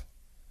love.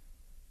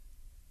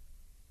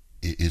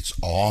 It's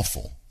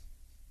awful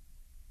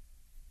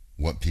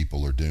what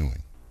people are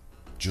doing.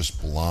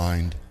 Just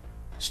blind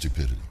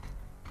stupidity.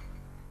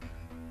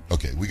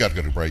 Okay, we got to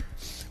go to break.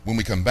 When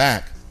we come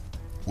back,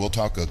 we'll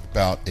talk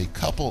about a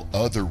couple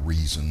other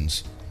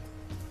reasons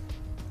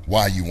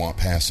why you want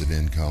passive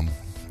income,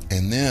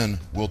 and then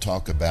we'll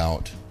talk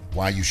about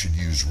why you should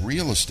use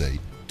real estate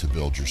to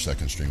build your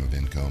second stream of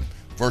income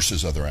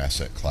versus other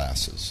asset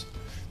classes.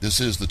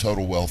 This is the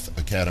Total Wealth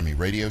Academy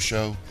radio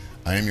show.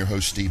 I am your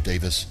host, Steve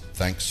Davis.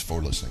 Thanks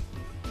for listening.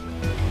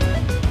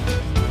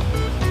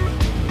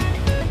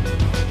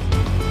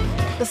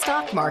 The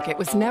stock market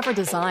was never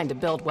designed to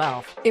build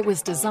wealth. It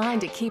was designed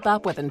to keep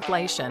up with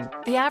inflation.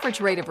 The average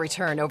rate of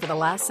return over the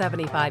last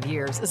 75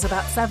 years is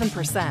about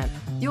 7%.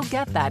 You'll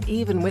get that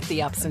even with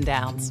the ups and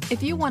downs.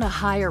 If you want a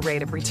higher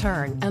rate of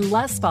return and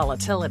less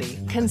volatility,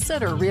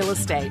 consider real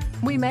estate.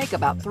 We make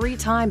about 3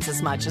 times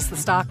as much as the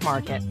stock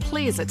market.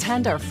 Please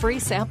attend our free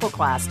sample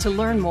class to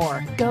learn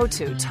more. Go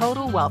to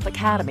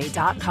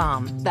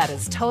TotalWealthAcademy.com. That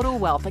is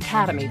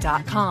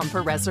TotalWealthAcademy.com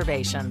for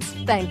reservations.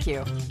 Thank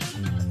you.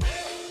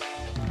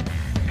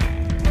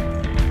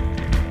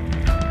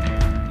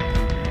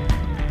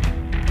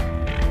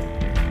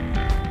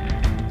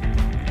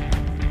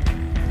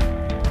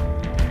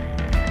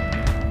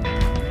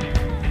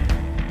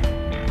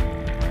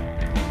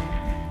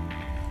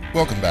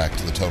 Welcome back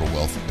to the Total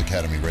Wealth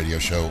Academy radio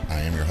show.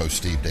 I am your host,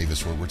 Steve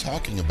Davis, where we're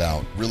talking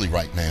about, really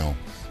right now,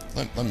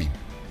 let me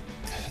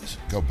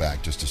go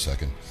back just a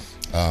second.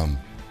 I'm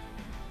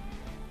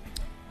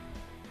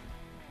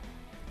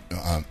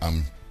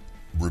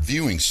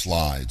reviewing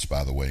slides,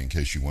 by the way, in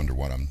case you wonder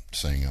what I'm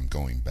saying I'm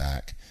going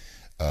back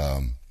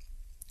on.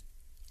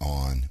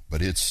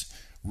 But it's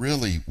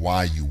really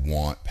why you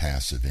want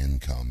passive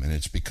income. And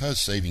it's because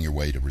saving your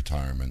way to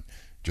retirement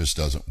just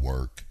doesn't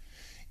work.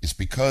 It's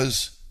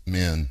because,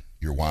 men,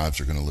 your wives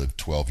are going to live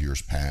 12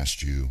 years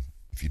past you.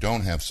 If you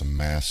don't have some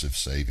massive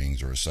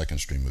savings or a second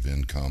stream of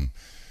income,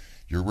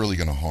 you're really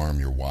going to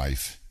harm your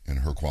wife and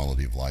her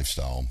quality of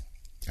lifestyle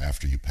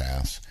after you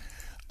pass.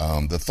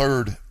 The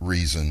third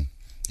reason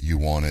you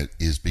want it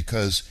is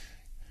because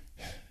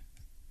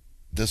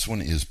this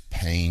one is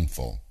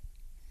painful.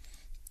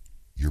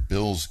 Your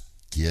bills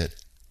get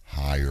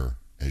higher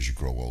as you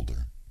grow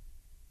older.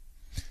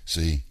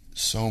 See,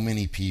 so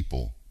many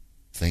people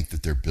think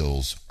that their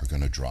bills are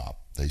going to drop.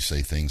 They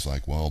say things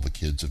like, well, the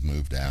kids have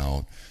moved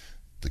out,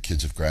 the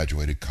kids have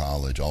graduated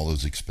college, all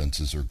those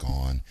expenses are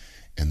gone,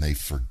 and they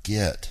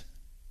forget,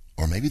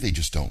 or maybe they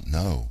just don't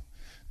know,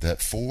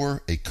 that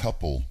for a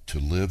couple to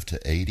live to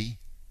 80,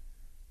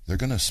 they're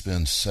going to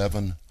spend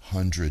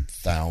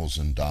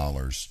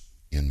 $700,000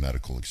 in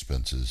medical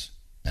expenses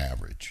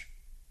average.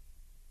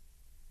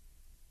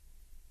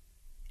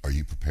 Are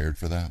you prepared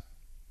for that?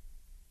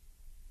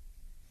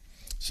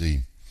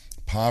 See,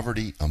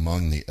 poverty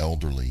among the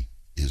elderly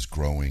is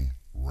growing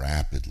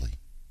rapidly.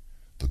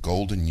 The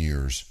golden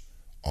years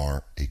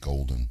are a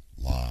golden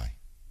lie.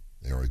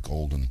 They are a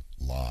golden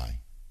lie.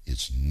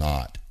 It's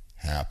not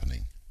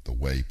happening the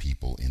way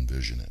people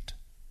envision it.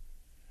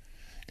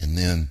 And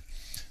then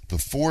the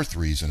fourth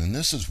reason, and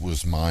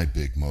was my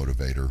big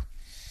motivator,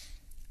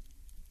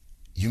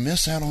 you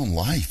miss out on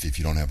life if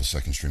you don't have a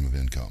second stream of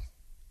income.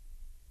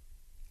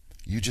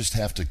 You just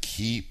have to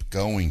keep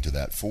going to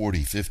that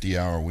 40,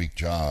 50-hour-a-week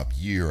job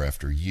year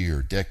after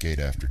year, decade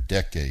after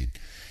decade.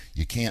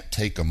 You can't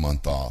take a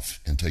month off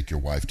and take your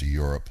wife to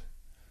Europe,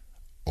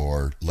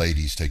 or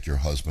ladies, take your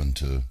husband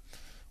to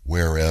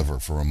wherever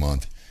for a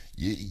month.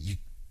 You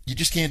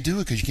just can't do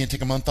it because you can't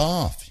take a month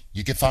off.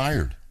 You get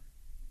fired.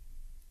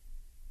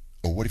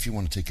 Or what if you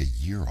want to take a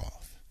year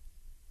off?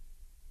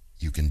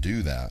 You can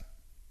do that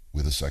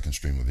with a second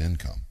stream of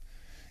income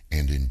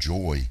and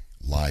enjoy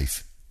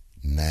life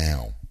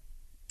now,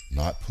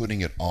 not putting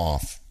it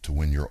off to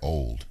when you're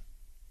old.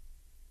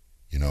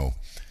 You know,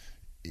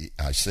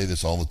 I say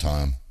this all the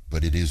time,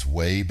 but it is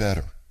way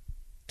better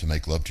to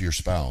make love to your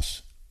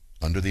spouse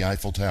under the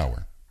Eiffel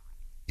Tower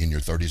in your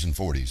 30s and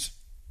 40s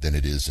than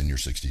it is in your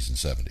 60s and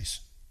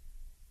 70s.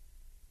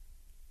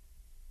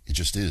 It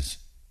just is.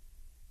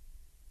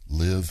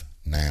 Live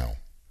now.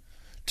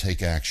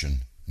 Take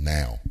action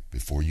now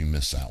before you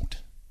miss out.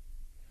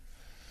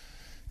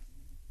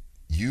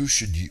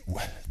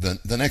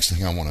 The next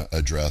thing I want to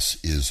address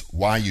is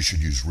why you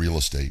should use real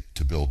estate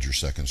to build your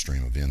second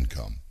stream of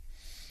income.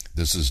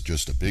 This is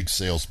just a big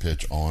sales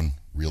pitch on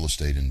real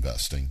estate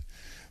investing.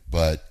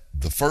 But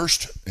the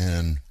first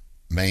and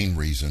main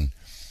reason,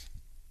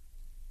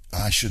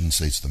 I shouldn't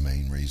say it's the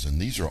main reason.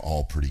 These are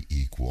all pretty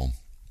equal.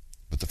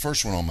 But the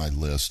first one on my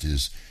list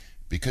is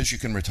because you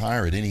can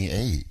retire at any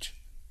age.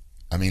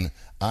 I mean,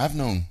 I've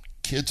known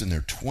kids in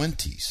their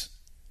 20s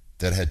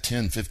that had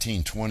 $10,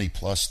 $15, $20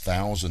 plus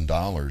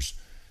 $1,000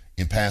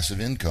 in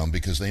passive income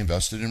because they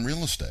invested in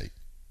real estate.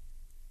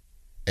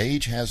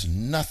 Age has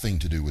nothing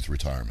to do with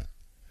retirement.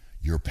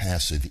 Your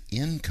passive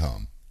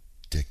income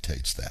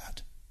dictates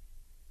that.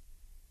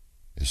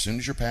 As soon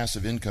as your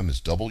passive income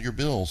is double your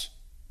bills,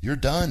 you're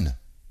done.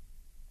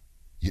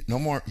 No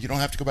more. You don't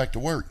have to go back to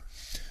work.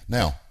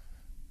 Now,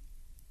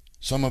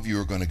 some of you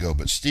are going to go,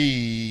 but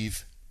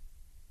Steve,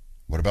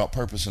 what about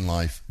purpose in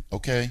life?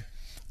 Okay,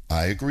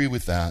 I agree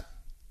with that.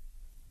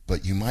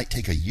 But you might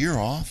take a year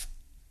off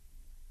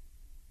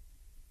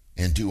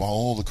and do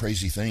all the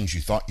crazy things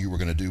you thought you were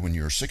going to do when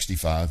you were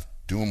 65.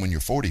 Do them when you're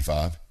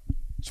 45.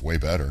 It's way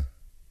better.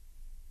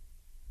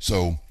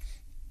 So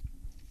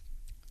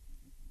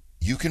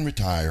you can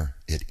retire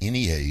at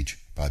any age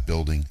by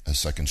building a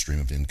second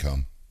stream of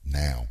income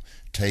now.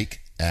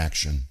 Take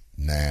action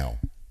now.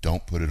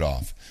 Don't put it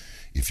off.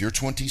 If you're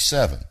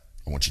 27,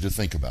 I want you to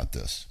think about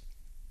this.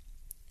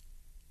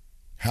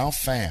 How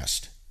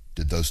fast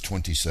did those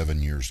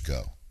 27 years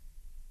go?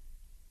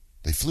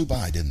 They flew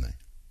by, didn't they?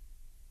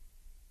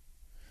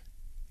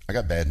 I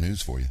got bad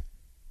news for you.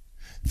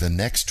 The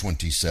next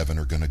 27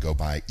 are going to go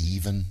by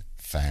even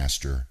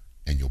faster,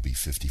 and you'll be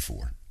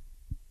 54.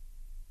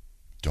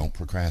 Don't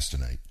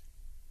procrastinate.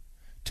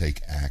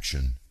 Take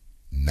action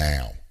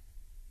now.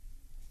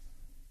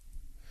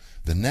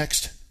 The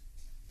next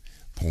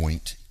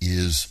point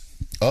is,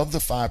 of the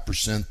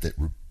 5% that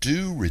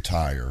do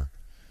retire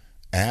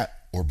at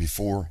or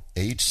before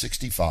age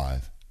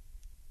 65,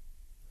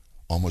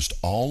 almost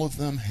all of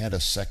them had a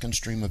second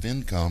stream of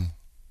income,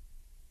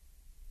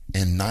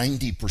 and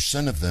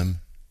 90% of them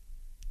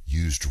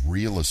used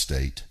real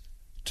estate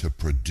to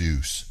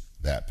produce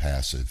that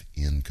passive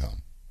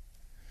income.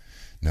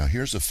 Now,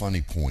 here's a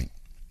funny point.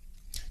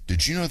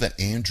 Did you know that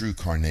Andrew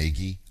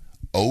Carnegie,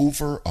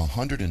 over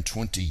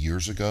 120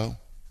 years ago,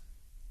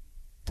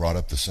 brought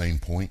up the same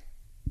point?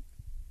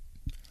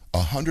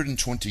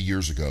 120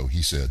 years ago,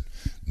 he said,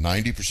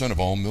 90% of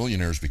all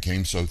millionaires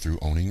became so through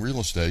owning real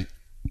estate.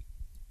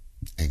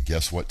 And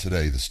guess what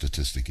today the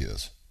statistic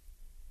is?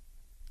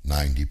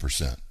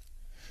 90%.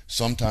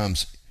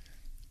 Sometimes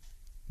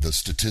the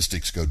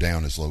statistics go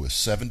down as low as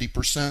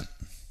 70%,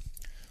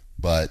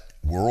 but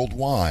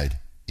worldwide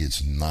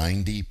it's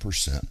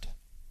 90%.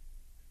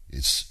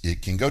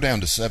 It can go down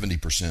to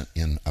 70%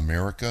 in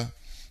America,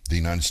 the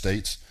United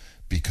States,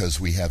 because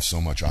we have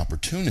so much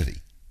opportunity.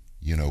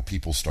 You know,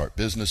 people start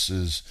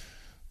businesses,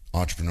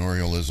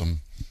 entrepreneurialism,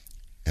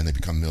 and they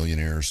become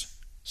millionaires.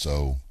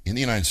 So in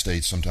the United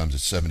States, sometimes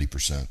it's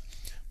 70%,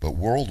 but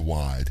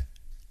worldwide,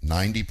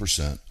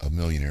 90% of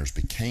millionaires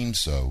became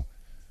so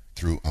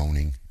through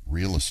owning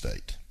real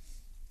estate.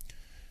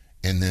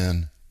 And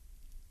then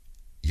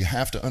you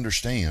have to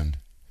understand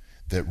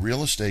that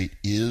real estate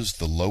is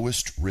the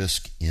lowest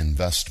risk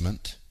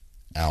investment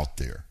out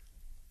there.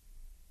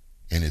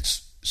 And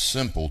it's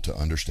simple to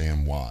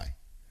understand why.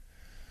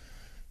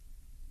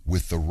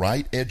 With the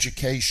right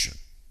education,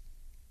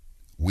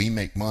 we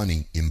make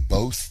money in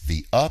both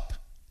the up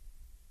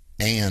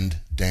and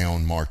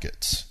down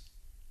markets.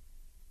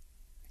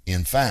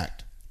 In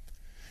fact,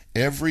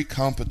 every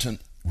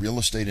competent real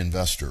estate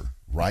investor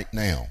right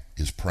now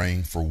is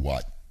praying for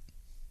what?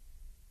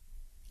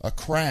 A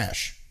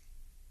crash.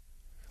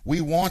 We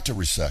want a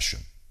recession.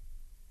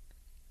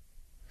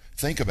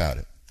 Think about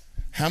it.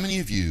 How many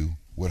of you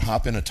would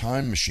hop in a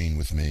time machine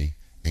with me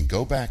and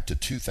go back to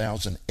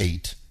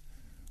 2008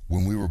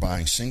 when we were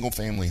buying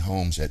single-family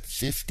homes at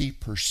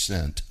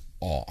 50%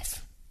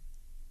 off?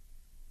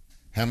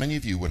 How many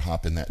of you would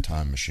hop in that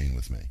time machine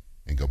with me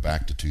and go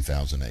back to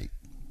 2008?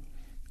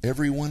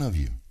 Every one of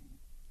you.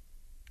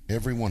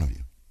 Every one of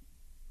you.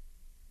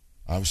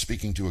 I was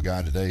speaking to a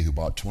guy today who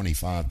bought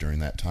 25 during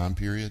that time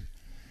period.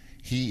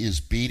 He is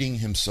beating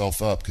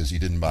himself up because he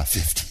didn't buy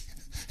 50.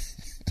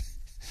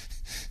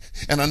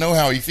 And I know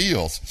how he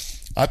feels.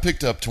 I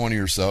picked up 20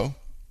 or so.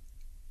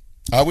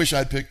 I wish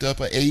I'd picked up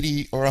a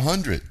 80 or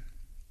 100.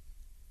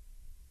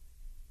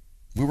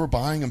 We were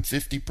buying them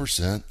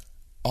 50%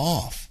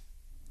 off.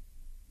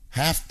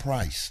 Half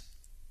price.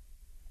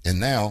 And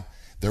now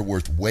they're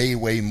worth way,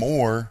 way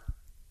more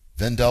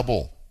than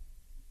double.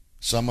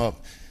 Sum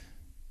up.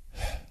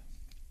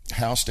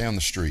 House down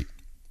the street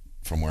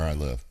from where I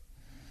live.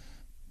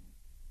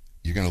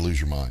 You're going to lose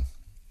your mind.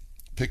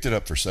 Picked it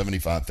up for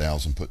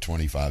 $75,000, put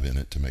 25 in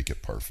it to make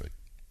it perfect.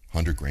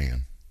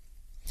 $100,000.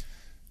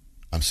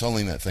 I'm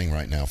selling that thing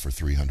right now for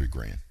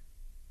 $300,000.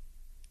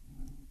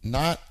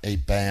 Not a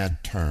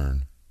bad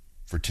turn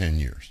for 10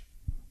 years,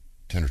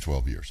 10 or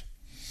 12 years.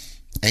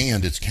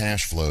 And it's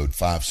cash flowed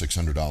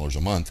 $500-$600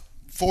 a month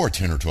for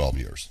 10 or 12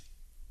 years.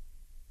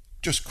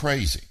 Just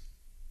crazy.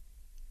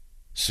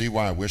 See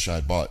why I wish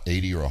I'd bought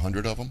 80 or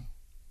 100 of them?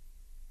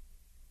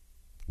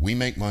 We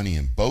make money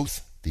in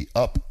both the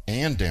up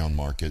and down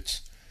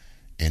markets,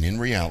 and in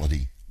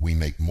reality, we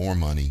make more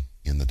money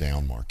in the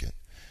down market.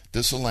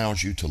 This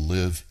allows you to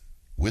live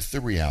with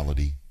the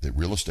reality that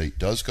real estate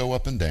does go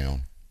up and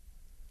down,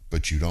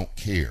 but you don't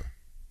care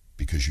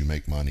because you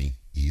make money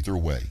either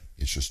way.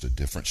 It's just a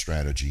different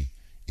strategy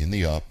in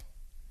the up,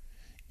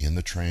 in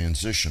the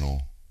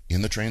transition,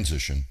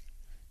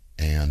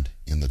 and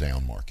in the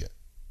down market.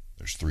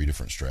 There's 3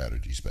 different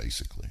strategies,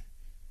 basically.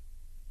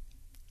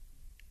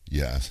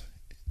 Yes,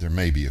 there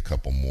may be a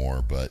couple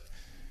more, but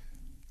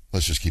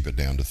let's just keep it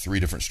down to 3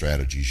 different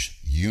strategies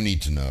you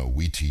need to know.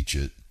 We teach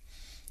it,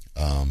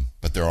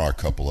 but there are a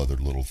couple other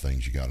little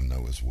things you got to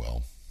know as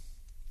well.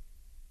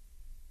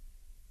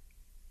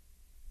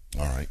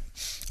 All right,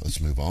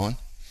 let's move on.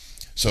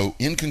 So,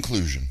 in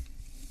conclusion,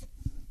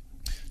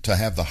 to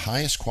have the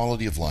highest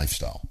quality of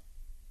lifestyle,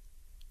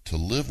 to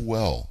live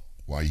well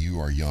while you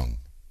are young,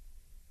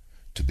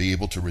 to be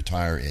able to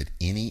retire at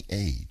any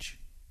age,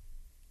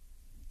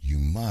 you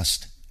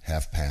must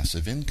have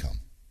passive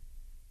income.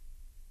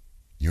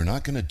 You're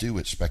not going to do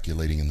it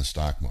speculating in the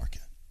stock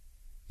market.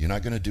 You're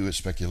not going to do it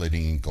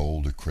speculating in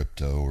gold or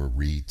crypto or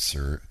REITs,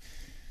 or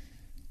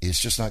it's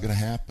just not going to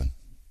happen.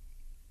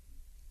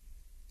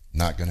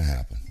 Not going to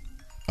happen.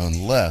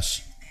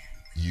 Unless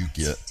you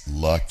get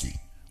lucky,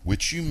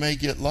 which you may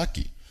get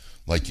lucky.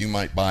 Like you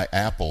might buy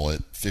Apple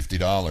at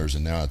 $50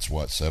 and now it's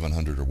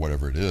 $700 or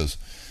whatever it is.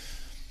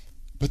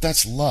 But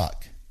that's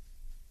luck.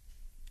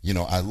 You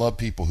know, I love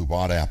people who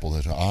bought Apple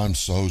that, I'm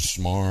so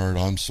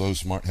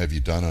smart. Have you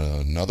done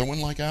another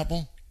one like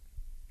Apple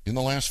in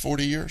the last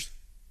 40 years?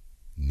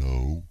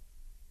 No.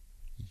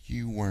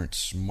 You weren't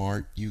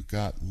smart. You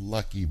got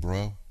lucky,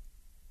 bro.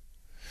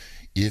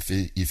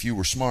 If you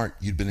were smart,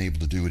 you'd been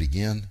able to do it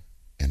again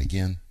and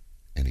again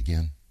and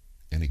again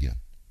and again.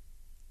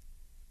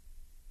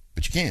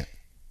 But you can't,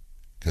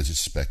 because it's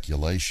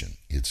speculation.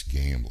 It's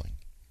gambling.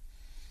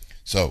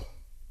 So,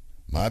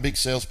 my big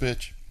sales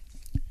pitch,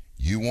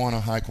 you want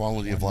a high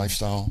quality of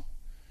lifestyle,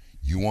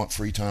 you want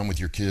free time with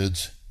your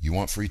kids, you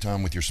want free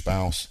time with your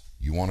spouse,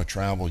 you want to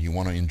travel, you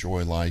want to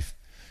enjoy life,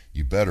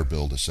 you better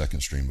build a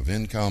second stream of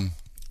income.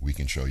 We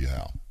can show you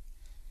how,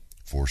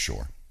 for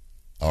sure.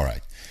 All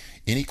right.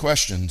 Any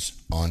questions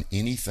on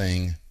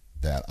anything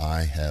that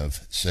I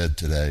have said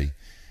today,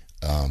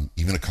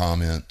 even a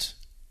comment,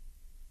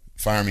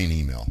 fire me an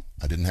email.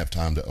 I didn't have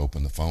time to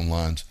open the phone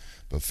lines,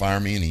 but fire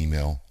me an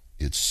email.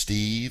 It's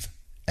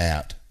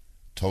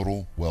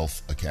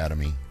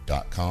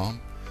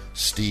steve@totalwealthacademy.com.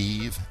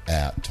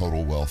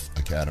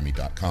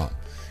 steve@totalwealthacademy.com.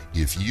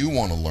 If you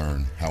want to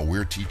learn how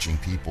we're teaching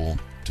people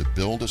to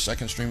build a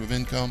second stream of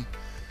income,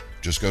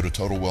 just go to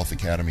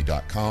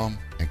totalwealthacademy.com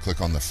and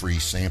click on the free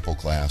sample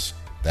class.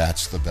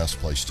 That's the best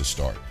place to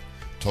start.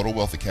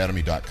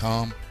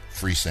 totalwealthacademy.com,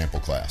 free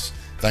sample class.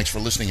 Thanks for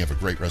listening. Have a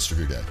great rest of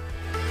your day.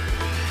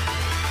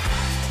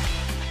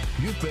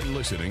 You You've been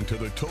listening to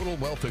the Total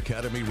Wealth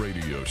Academy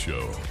radio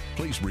show.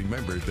 Please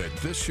remember that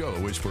this show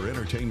is for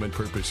entertainment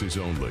purposes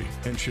only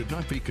and should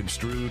not be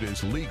construed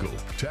as legal,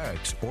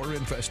 tax, or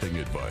investing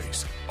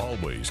advice.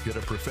 Always get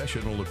a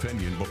professional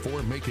opinion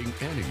before making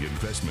any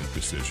investment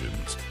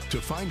decisions.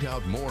 To find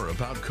out more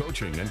about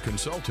coaching and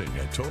consulting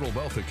at Total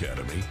Wealth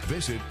Academy,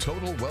 visit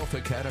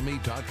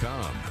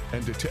TotalWealthAcademy.com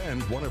and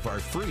attend one of our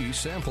free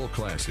sample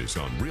classes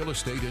on real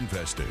estate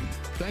investing.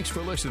 Thanks for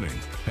listening.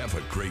 Have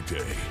a great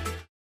day.